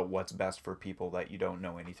 especially about what's best for people that you don't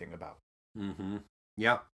know anything about. Mm-hmm.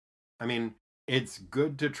 Yeah. I mean, it's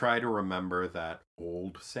good to try to remember that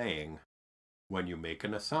old saying, when you make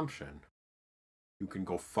an assumption, you can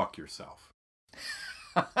go fuck yourself.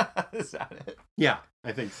 Is that it? Yeah,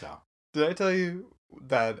 I think so. Did I tell you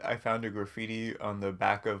that I found a graffiti on the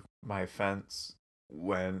back of my fence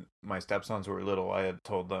when my stepsons were little? I had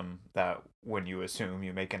told them that when you assume,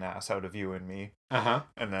 you make an ass out of you and me. Uh-huh.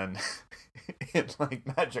 And then in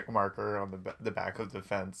like magic marker on the back of the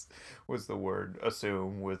fence was the word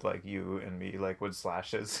assume with like you and me like with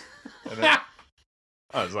slashes. And then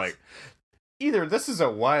I was like, either this is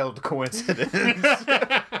a wild coincidence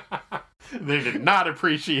They did not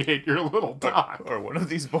appreciate your little talk. or one of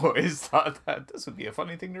these boys thought that this would be a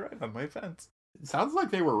funny thing to write on my fence. It sounds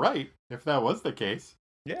like they were right, if that was the case.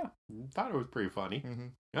 Yeah. Thought it was pretty funny. Mm-hmm.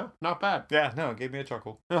 Yeah, not bad. Yeah, no, it gave me a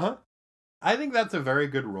chuckle. Uh-huh. I think that's a very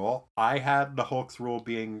good rule. I had the Hulk's rule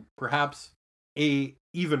being perhaps a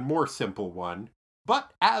even more simple one,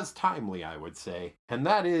 but as timely, I would say. And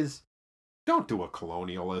that is, don't do a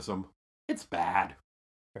colonialism. It's bad.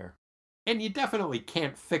 Fair. And you definitely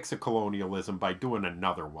can't fix a colonialism by doing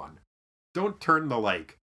another one. Don't turn the,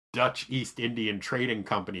 like, Dutch East Indian Trading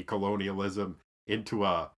Company colonialism into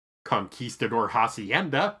a conquistador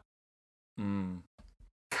hacienda.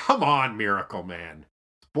 Come on, Miracle Man.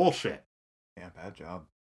 It's bullshit. Yeah, bad job.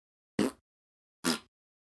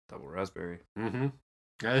 Double raspberry. Mm-hmm.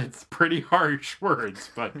 It's pretty harsh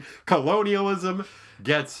words, but colonialism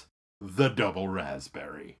gets the double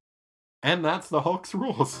raspberry. And that's the Hulk's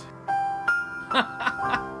rules.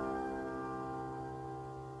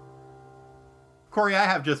 Corey, I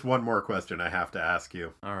have just one more question I have to ask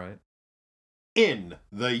you. All right. In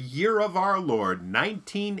the year of our Lord,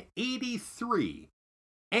 1983,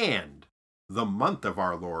 and the month of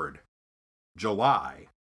our Lord, July,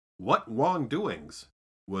 what Wong doings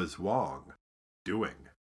was Wong doing?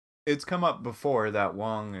 It's come up before that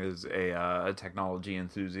Wong is a technology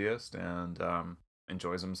enthusiast and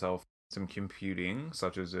enjoys himself some computing,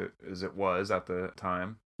 such as it was at the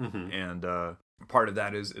time. Mm-hmm. And part of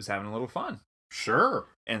that is having a little fun. Sure.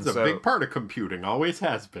 And it's a big part of computing, always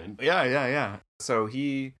has been. Yeah. So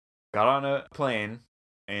he got on a plane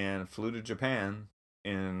and flew to Japan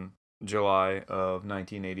in July of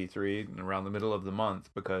 1983, around the middle of the month,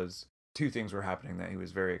 because two things were happening that he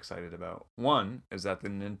was very excited about. One is that the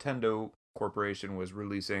Nintendo Corporation was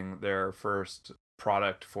releasing their first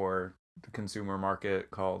product for the consumer market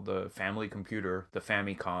called the Family Computer, the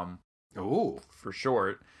Famicom, for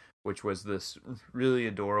short, which was this really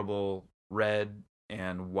adorable red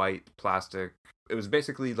and white plastic. It was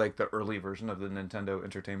basically like the early version of the Nintendo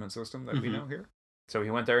Entertainment System that we know here. So he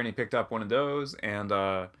went there and he picked up one of those, and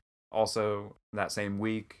also that same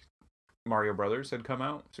week, Mario Brothers had come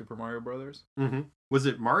out, Super Mario Brothers. Mm-hmm. Was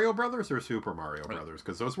it Mario Brothers or Super Mario Brothers?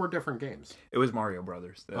 Because those were different games. It was Mario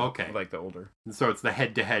Brothers. Okay. Like the older. And so it's the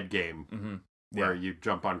head-to-head game. Mm-hmm. Where you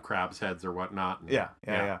jump on crabs' heads or whatnot. And,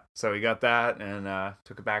 yeah. So he got that and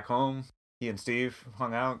took it back home. He and Steve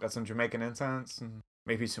hung out, got some Jamaican incense and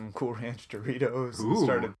maybe some Cool Ranch Doritos, and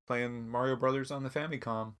started playing Mario Brothers on the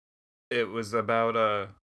Famicom. It was about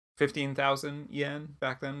 15,000 yen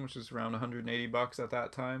back then, which is around $180 at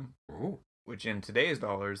that time. Ooh. Which in today's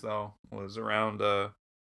dollars, though, was around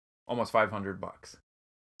almost $500.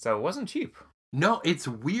 So it wasn't cheap. No, it's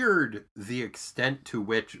weird the extent to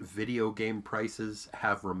which video game prices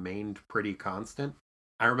have remained pretty constant.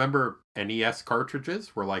 I remember NES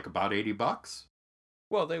cartridges were like about $80.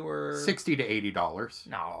 Well, they were $60 to $80.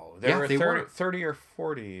 No, they were 30 or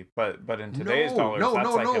 40, but in today's dollars,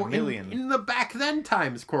 that's like $1 million. In the back then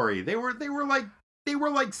times, Corey, they were like They were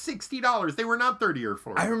like $60. They were not 30 or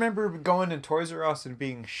 40. I remember going to Toys R Us and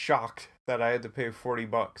being shocked that I had to pay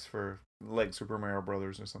 $40 for like Super Mario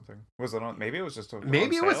Brothers or something. Was it on? Maybe it was just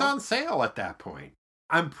Maybe it was on sale at that point.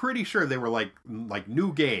 I'm pretty sure they were like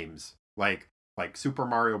new games, like Super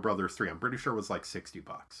Mario Brothers 3. I'm pretty sure it was like $60.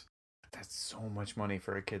 That's so much money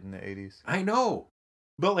for a kid in the 80s. I know.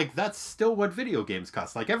 But like that's still what video games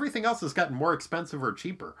cost. Like everything else has gotten more expensive or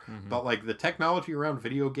cheaper. Mm-hmm. But like the technology around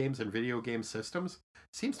video games and video game systems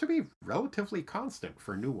seems to be relatively constant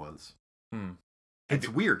for new ones. It's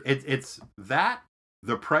weird. It's that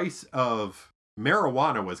the price of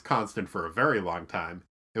marijuana was constant for a very long time.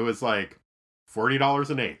 It was like $40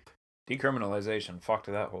 an eighth. Decriminalization fucked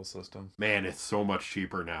that whole system. Man, it's so much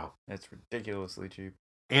cheaper now. It's ridiculously cheap.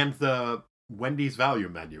 And the Wendy's value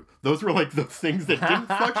menu. Those were like the things that didn't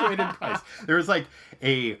fluctuate in price. There was like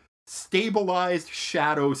a stabilized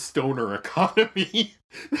shadow stoner economy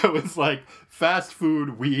that was like fast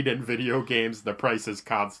food, weed, and video games. The price is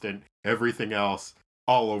constant. Everything else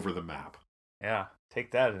all over the map. Yeah,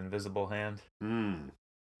 take that, Invisible Hand.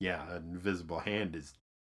 Yeah, an invisible hand is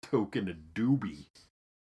token a doobie.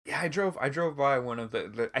 Yeah, I drove by one of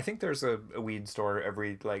the I think there's a weed store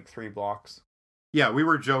every like 3 blocks. Yeah, we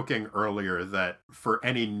were joking earlier that for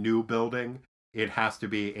any new building, it has to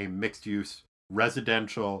be a mixed-use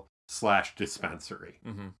residential / dispensary.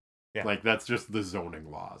 Mm-hmm. Yeah. Like, that's just the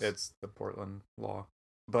zoning laws. It's the Portland law.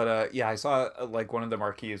 But, yeah, I saw, like, one of the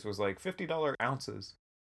marquees was, like, $50 ounces.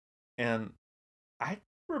 And I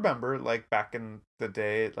remember, like, back in the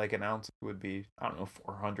day, like, an ounce would be, I don't know,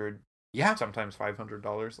 $400. Yeah. Sometimes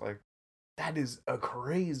 $500. Like, that is a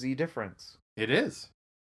crazy difference. It is.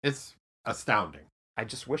 It's astounding. I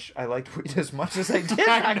just wish I liked weed as much as I did.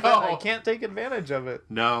 I know. I can't take advantage of it.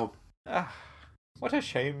 No. What a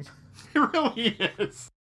shame. It really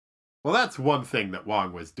is. Well, that's one thing that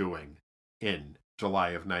Wong was doing in July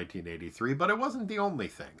of 1983, but it wasn't the only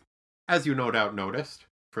thing. As you no doubt noticed,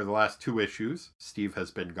 for the last 2 issues, Steve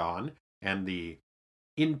has been gone, and the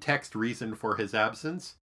in-text reason for his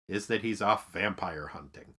absence is that he's off vampire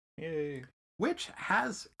hunting. Yay. Which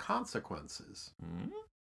has consequences. Hmm?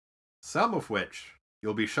 Some of which,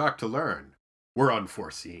 you'll be shocked to learn, were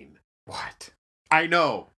unforeseen. What? I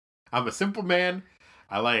know. I'm a simple man.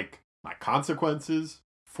 I like my consequences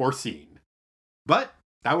foreseen. But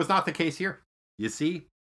that was not the case here. You see,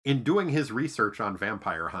 in doing his research on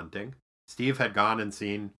vampire hunting, Steve had gone and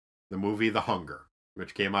seen the movie The Hunger,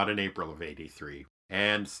 which came out in April of '83,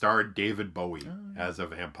 and starred David Bowie as a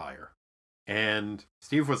vampire. And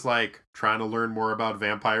Steve was like trying to learn more about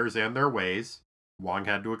vampires and their ways. Wong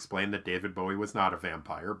had to explain that David Bowie was not a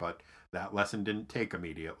vampire, but that lesson didn't take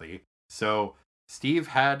immediately. So Steve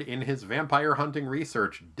had, in his vampire hunting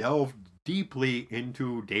research, delved deeply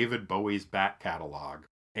into David Bowie's back catalog.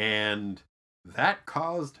 And that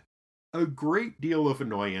caused a great deal of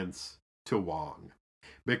annoyance to Wong,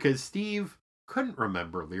 because Steve couldn't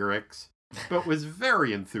remember lyrics, but was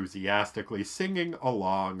very enthusiastically singing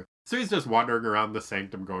along. So he's just wandering around the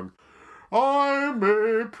sanctum going, I'm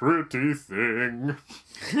a pretty thing.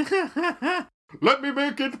 Let me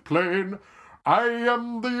make it plain. I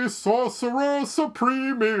am the Sorcerer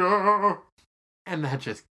Supremia. And that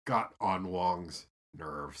just got on Wong's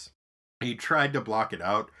nerves. He tried to block it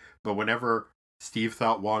out, but whenever Steve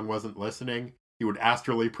thought Wong wasn't listening, he would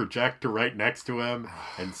astrally project to right next to him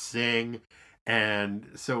and sing. And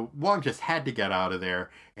so Wong just had to get out of there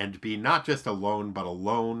and be not just alone, but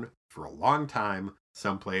alone for a long time,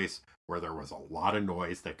 someplace where there was a lot of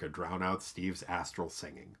noise that could drown out Steve's astral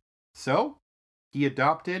singing. So he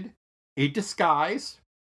adopted a disguise,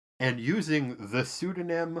 and using the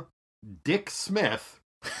pseudonym Dick Smith,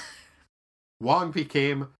 Wong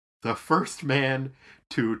became the first man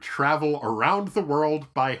to travel around the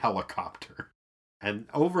world by helicopter. And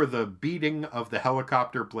over the beating of the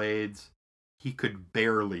helicopter blades, he could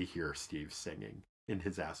barely hear Steve singing in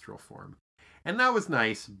his astral form. And that was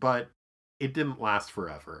nice, but it didn't last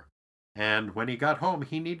forever. And when he got home,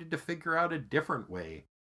 he needed to figure out a different way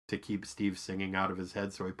to keep Steve singing out of his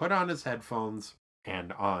head. So he put on his headphones,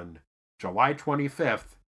 and on July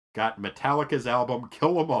 25th, got Metallica's album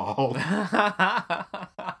Kill 'Em All.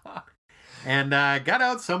 And got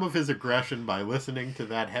out some of his aggression by listening to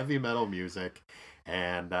that heavy metal music.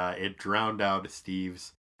 And it drowned out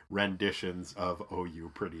Steve's renditions of Oh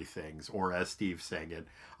You Pretty Things. Or as Steve sang it,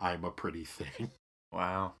 I'm a Pretty Thing.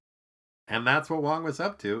 Wow. And that's what Wong was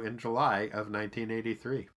up to in July of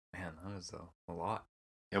 1983. Man, that was a lot.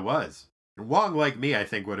 It was. And Wong, like me, I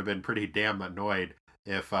think would have been pretty damn annoyed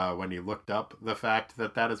if when he looked up the fact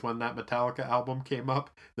that that is when that Metallica album came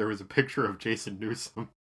up, there was a picture of Jason Newsom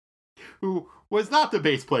who was not the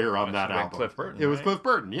bass player on It that was album. Cliff Burton, It was right? Cliff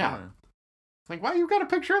Burton, yeah. It's like, why you got a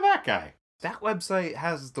picture of that guy? That website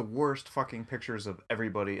has the worst fucking pictures of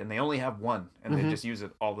everybody, and they only have one, and they just use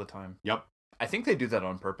it all the time. Yep. I think they do that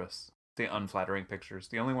on purpose. The unflattering pictures.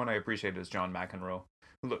 The only one I appreciate is John McEnroe,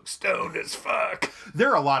 who looks stoned as fuck. There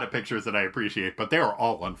are a lot of pictures that I appreciate, but they are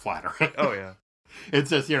all unflattering. Oh, yeah. It's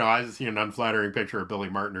just, I just see an unflattering picture of Billy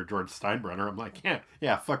Martin or George Steinbrenner. I'm like,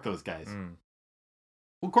 yeah, fuck those guys.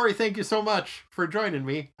 Well, Corey, thank you so much for joining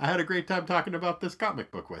me. I had a great time talking about this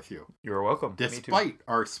comic book with you. You're welcome. Despite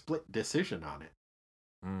our split decision on it.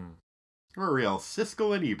 We're a real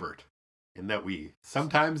Siskel and Ebert in that we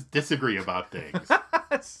sometimes disagree about things.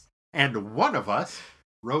 And one of us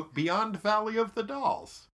wrote Beyond Valley of the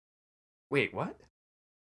Dolls. Wait, what?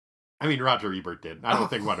 I mean, Roger Ebert did. I don't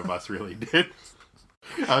think one of us really did.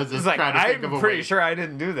 I was just It's trying to think of a I'm pretty way. sure I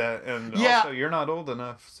didn't do that. And also, you're not old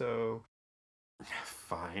enough, so...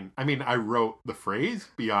 Fine. I mean, I wrote the phrase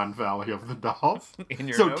Beyond Valley of the Dolls. In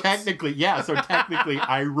your so notes? technically,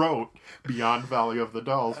 I wrote Beyond Valley of the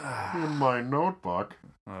Dolls in my notebook.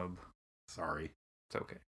 Sorry. It's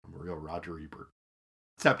okay. I'm a real Roger Ebert.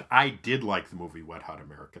 Except I did like the movie Wet Hot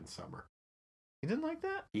American Summer. You didn't like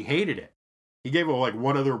that? He hated it. He gave it like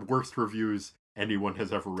one of the worst reviews anyone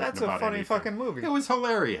has ever written That's about a funny anything. fucking movie. It was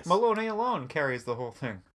hilarious. Maloney alone carries the whole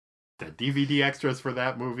thing. The DVD extras for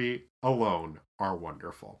that movie alone are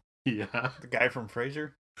wonderful. Yeah. The guy from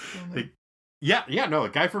Frasier? The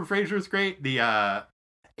guy from Frasier is great. The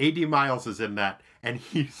A.D. Miles is in that, and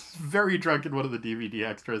he's very drunk in one of the DVD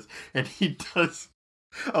extras, and he does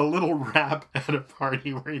a little rap at a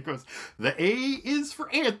party where he goes, the A is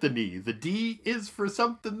for Anthony, the D is for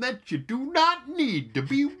something that you do not need to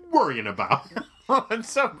be worrying about. Oh,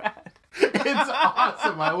 it's so bad. It's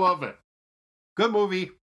awesome. I love it. Good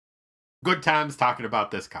movie. Good times talking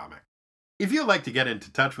about this comic. If you'd like to get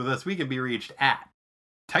into touch with us, we can be reached at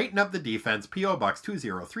Tighten Up the Defense, P.O. Box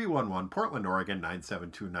 20311, Portland, Oregon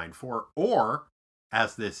 97294, or,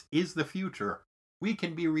 as this is the future, we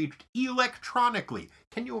can be reached electronically.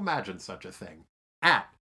 Can you imagine such a thing? At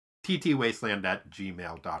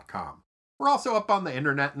ttwasteland@gmail.com. We're also up on the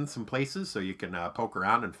internet in some places, so you can poke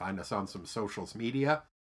around and find us on some socials media.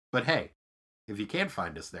 But hey, if you can't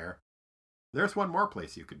find us there, there's one more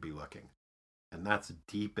place you could be looking, and that's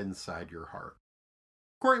deep inside your heart.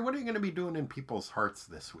 Corey, what are you going to be doing in people's hearts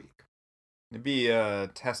this week? It'd be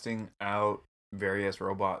testing out various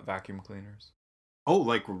robot vacuum cleaners. Oh,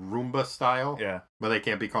 like Roomba style? Yeah. But they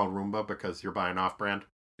can't be called Roomba because you're buying off-brand?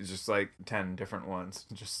 It's just like 10 different ones.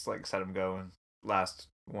 Just like set them go and last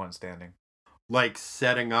one standing. Like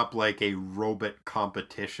setting up like a robot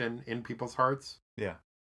competition in people's hearts? Yeah.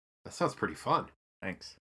 That sounds pretty fun.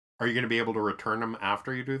 Thanks. Are you going to be able to return them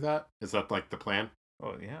after you do that? Is that like the plan?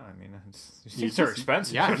 Oh, yeah. I mean, these are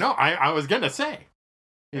expensive. Yeah, no, I was going to say.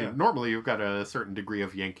 Yeah. Normally you've got a certain degree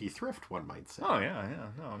of Yankee thrift, one might say. Oh, yeah.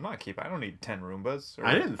 No, I'm not keeping. I don't need 10 Roombas. Or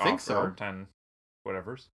I didn't think so. Or 10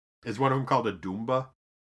 whatevers. Is one of them called a Doomba?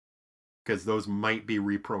 Because those might be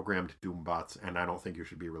reprogrammed Doombots, and I don't think you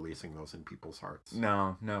should be releasing those in people's hearts.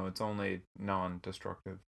 No, it's only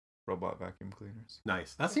non-destructive robot vacuum cleaners.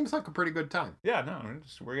 Nice. That seems like a pretty good time. Yeah, no,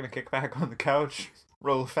 we're going to kick back on the couch,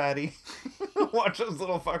 roll a fatty, watch those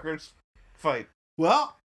little fuckers fight.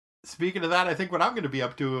 Well, speaking of that, I think what I'm going to be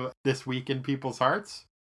up to this week in people's hearts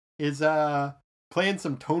is playing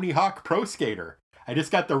some Tony Hawk Pro Skater. I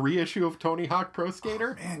just got the reissue of Tony Hawk Pro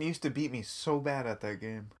Skater. Oh, man, you used to beat me so bad at that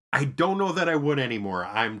game. I don't know that I would anymore.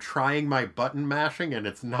 I'm trying my button mashing and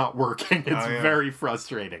it's not working. It's very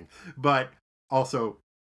frustrating, but also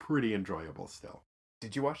pretty enjoyable still.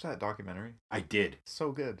 Did you watch that documentary? I did.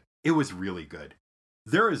 So good. It was really good.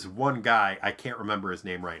 There is one guy, I can't remember his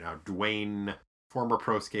name right now, Dwayne, former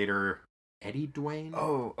pro skater, Eddie Dwayne?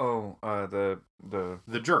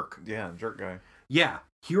 The jerk. Yeah, jerk guy. Yeah,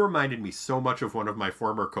 he reminded me so much of one of my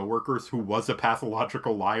former coworkers who was a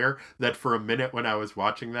pathological liar that for a minute when I was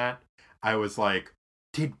watching that, I was like,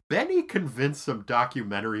 did Benny convince some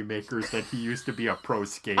documentary makers that he used to be a pro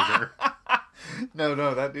skater?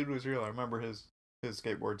 No, that dude was real. I remember his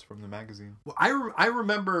skateboards from the magazine. Well, I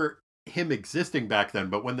remember him existing back then,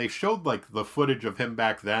 but when they showed like the footage of him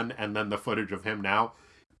back then and then the footage of him now,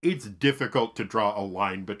 it's difficult to draw a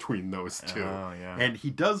line between those two. Oh, yeah. And he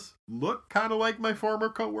does look kind of like my former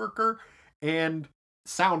coworker and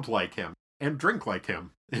sound like him and drink like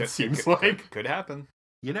him. It seems like could happen.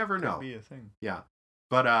 You never know. Could be a thing. Yeah.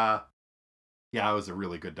 But yeah, it was a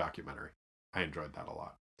really good documentary. I enjoyed that a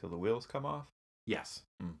lot. Till the wheels come off. Yes.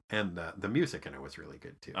 And the music in it was really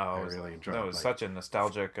good too. I really enjoyed it. That was such a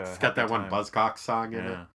nostalgic it's got that one Buzzcocks song in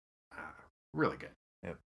it. Really good.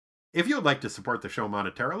 Yep. If you would like to support the show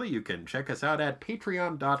monetarily, you can check us out at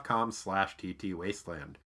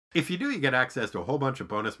patreon.com/ttwasteland. If you do, you get access to a whole bunch of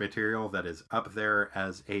bonus material that is up there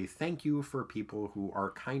as a thank you for people who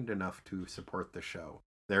are kind enough to support the show.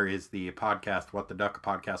 There is the podcast, What the Duck,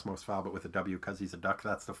 podcast most foul, but with a W because he's a duck.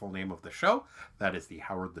 That's the full name of the show. That is the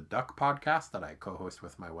Howard the Duck podcast that I co-host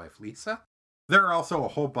with my wife, Lisa. There are also a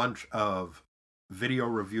whole bunch of video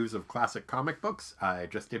reviews of classic comic books. I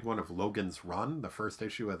just did one of Logan's Run, the first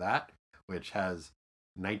issue of that, which has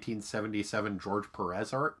 1977 George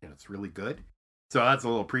Perez art, and it's really good. So that's a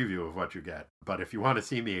little preview of what you get. But if you want to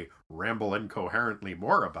see me ramble incoherently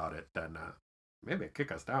more about it, then maybe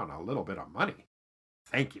kick us down a little bit of money.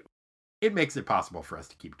 Thank you. It makes it possible for us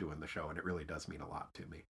to keep doing the show, and it really does mean a lot to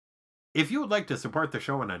me. If you would like to support the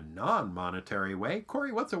show in a non-monetary way,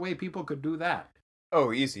 Corey, what's a way people could do that?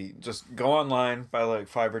 Oh, easy. Just go online, buy like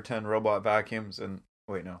 5 or 10 robot vacuums, and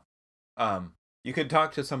wait, no. You could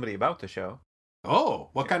talk to somebody about the show. Oh,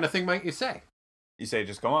 what kind of thing might you say? You say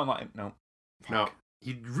just go online. No. No,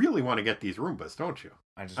 you really want to get these Roombas, don't you?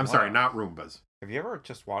 I'm sorry, not Roombas. Have you ever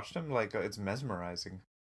just watched them? Like, it's mesmerizing.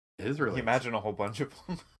 It is really. Can you imagine a whole bunch of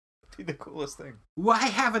them? It'd be the coolest thing. Why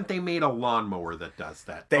haven't they made a lawnmower that does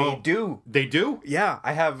that? They do. They do? Yeah,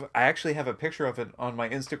 I actually have a picture of it on my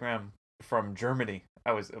Instagram from Germany.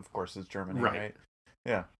 Of course, it's Germany, right?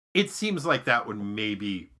 Yeah. It seems like that would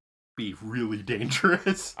maybe be really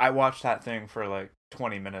dangerous. I watched that thing for like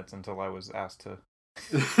 20 minutes until I was asked to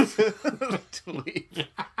leave.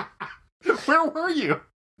 Where were you?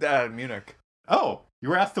 Munich. Oh, you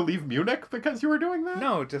were asked to leave Munich because you were doing that?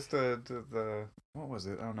 No, just the what was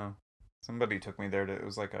it? I don't know. Somebody took me there to. It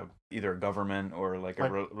was like either a government or like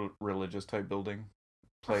a religious type building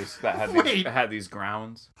place that had these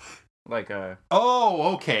grounds. Like a.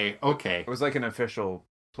 Oh, okay. It was like an official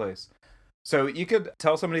place. So you could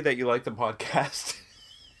tell somebody that you like the podcast.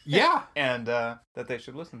 Yeah. And that they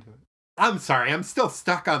should listen to it. I'm sorry, I'm still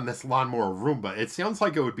stuck on this lawnmower Roomba. It sounds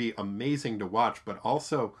like it would be amazing to watch, but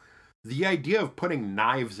also the idea of putting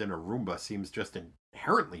knives in a Roomba seems just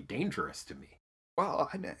inherently dangerous to me.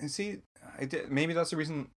 Well, maybe that's the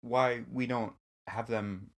reason why we don't have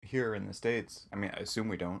them here in the States. I mean, I assume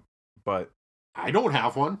we don't, but... I don't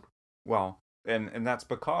have one. Well, and that's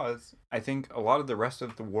because I think a lot of the rest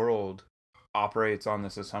of the world operates on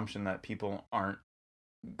this assumption that people aren't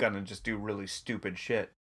gonna just do really stupid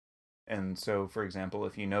shit. And so, for example,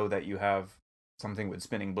 if you know that you have something with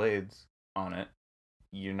spinning blades on it,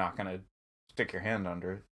 you're not going to stick your hand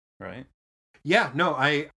under it, right? Yeah, no,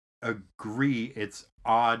 I agree. It's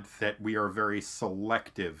odd that we are very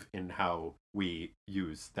selective in how we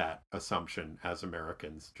use that assumption as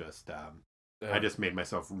Americans. I just made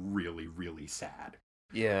myself really, really sad.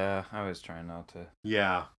 Yeah, I was trying not to.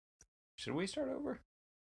 Yeah. Should we start over?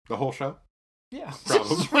 The whole show? Yeah.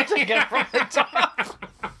 Probably. To get from the top.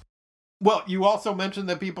 Well, you also mentioned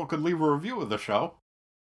that people could leave a review of the show.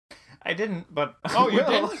 I didn't, but oh, you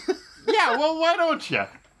did? Yeah, well, why don't you?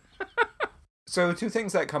 So, 2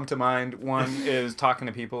 things that come to mind. One is talking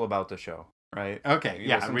to people about the show, right?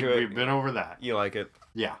 Okay, we've been over that. You like it?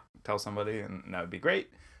 Yeah. Tell somebody, and that would be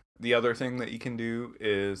great. The other thing that you can do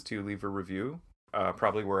is to leave a review,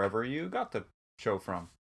 probably wherever you got the show from.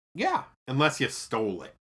 Yeah, unless you stole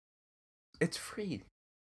it. It's free.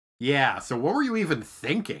 Yeah, so what were you even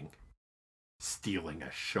thinking? Stealing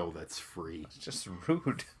a show that's free. It's just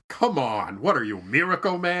rude. Come on, what are you,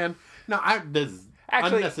 Miracle Man? No,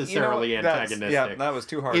 unnecessarily antagonistic. Yeah, that was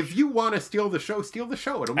too harsh. If you want to steal the show, steal the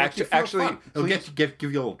show. It'll make you feel fun. It'll give you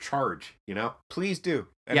a little charge, you know? Please do.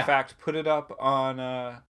 In fact, put it up on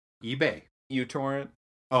eBay, uTorrent,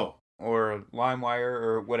 or LimeWire,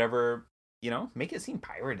 or whatever. You know, make it seem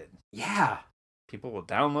pirated. Yeah. People will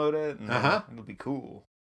download it, and it'll be cool.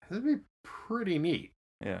 It'll be pretty neat.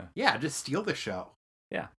 Yeah. Yeah, just steal the show.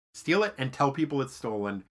 Yeah. Steal it and tell people it's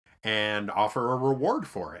stolen and offer a reward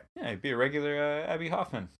for it. Yeah, be a regular Abby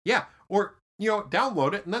Hoffman. Yeah, or,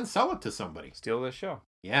 download it and then sell it to somebody. Steal this show.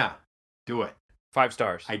 Yeah, do it. 5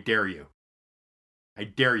 stars. I dare you. I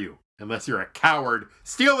dare you. Unless you're a coward,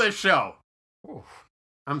 steal this show. Oof.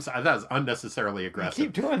 I'm sorry, that was unnecessarily aggressive. You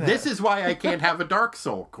keep doing that. This is why I can't have a Dark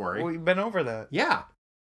Soul, Corey. Well, you've been over that. Yeah.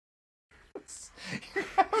 You're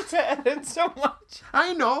having to edit so much.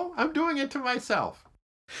 I know. I'm doing it to myself.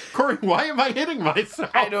 Corey, why am I hitting myself?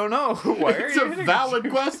 I don't know. Why are it's you a valid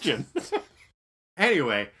question.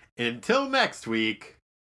 Anyway, until next week,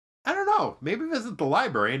 I don't know, maybe visit the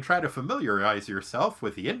library and try to familiarize yourself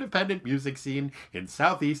with the independent music scene in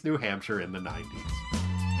Southeast New Hampshire in the 90s.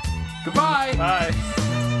 Goodbye! Bye!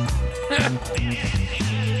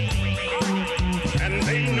 And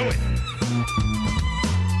they know it.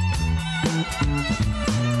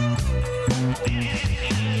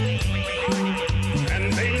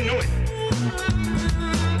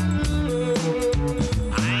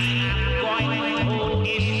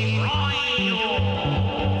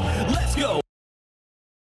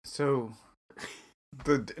 So,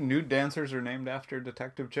 the nude dancers are named after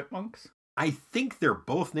Detective Chipmunks? I think they're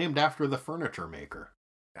both named after the furniture maker.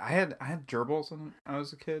 I had gerbils when I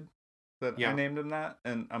was a kid. I named them that,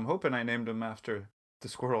 and I'm hoping I named them after the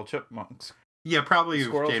Squirrel Chipmunks. Yeah, probably you've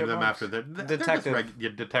Squirrel named them chipmunks? after the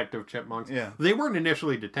Detective. Detective Chipmunks. Yeah. They weren't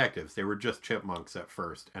initially detectives. They were just chipmunks at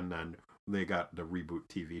first, and then they got the reboot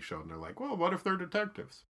TV show, and they're like, well, what if they're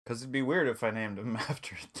detectives? Because it'd be weird if I named them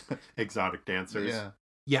after Exotic dancers. Yeah.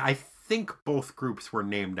 Yeah, I think both groups were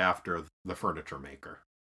named after the furniture maker.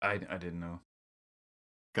 I didn't know.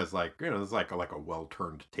 Because, like, you know, it's like a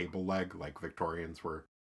well-turned table leg. Like, Victorians were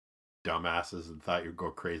dumbasses and thought you'd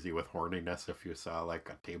go crazy with horniness if you saw, like,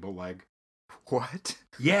 a table leg. What?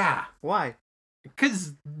 Yeah. Why?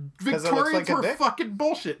 Because Victorians were fucking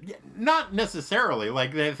bullshit. Yeah, not necessarily.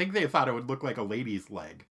 Like, I think they thought it would look like a lady's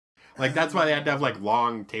leg. Like, that's why they had to have, like,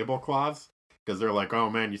 long tablecloths. Because they're like, oh,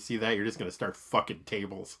 man, you see that? You're just going to start fucking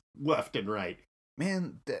tables left and right.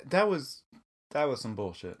 Man, that was some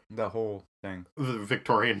bullshit. The whole thing. The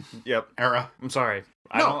Victorian Yep. era. I'm sorry.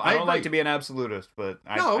 No, I don't like agree. to be an absolutist, but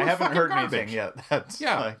I No, it was haven't fucking heard garbage. anything yet. That's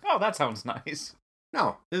like, oh, that sounds nice.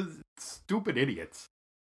 No, it's stupid idiots.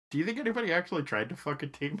 Do you think anybody actually tried to fuck a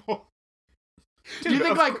table? Dude, Do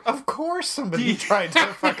you think, of course somebody tried to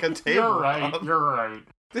fuck a table? You're right. You're right.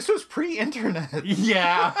 This was pre-internet.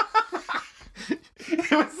 Yeah.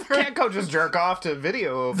 Can't go just jerk off to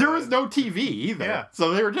video. There was no TV either. Yeah.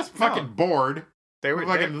 So they were just fucking bored. They were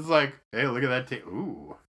fucking just like, hey, look at that table.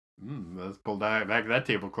 Ooh. Let's pull back that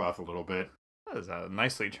tablecloth a little bit. That was a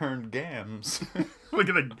nicely turned gams. look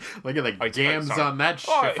at the gams on that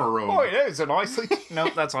chifferobe. Oh, it is a nicely.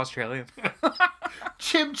 Nope, that's Australian.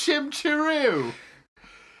 Chim chim chiroo.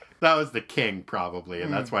 That was the king, probably,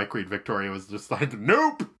 and that's why Queen Victoria was just like,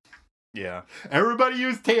 nope. Yeah. Everybody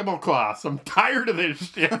use tablecloths. I'm tired of this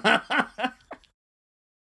shit.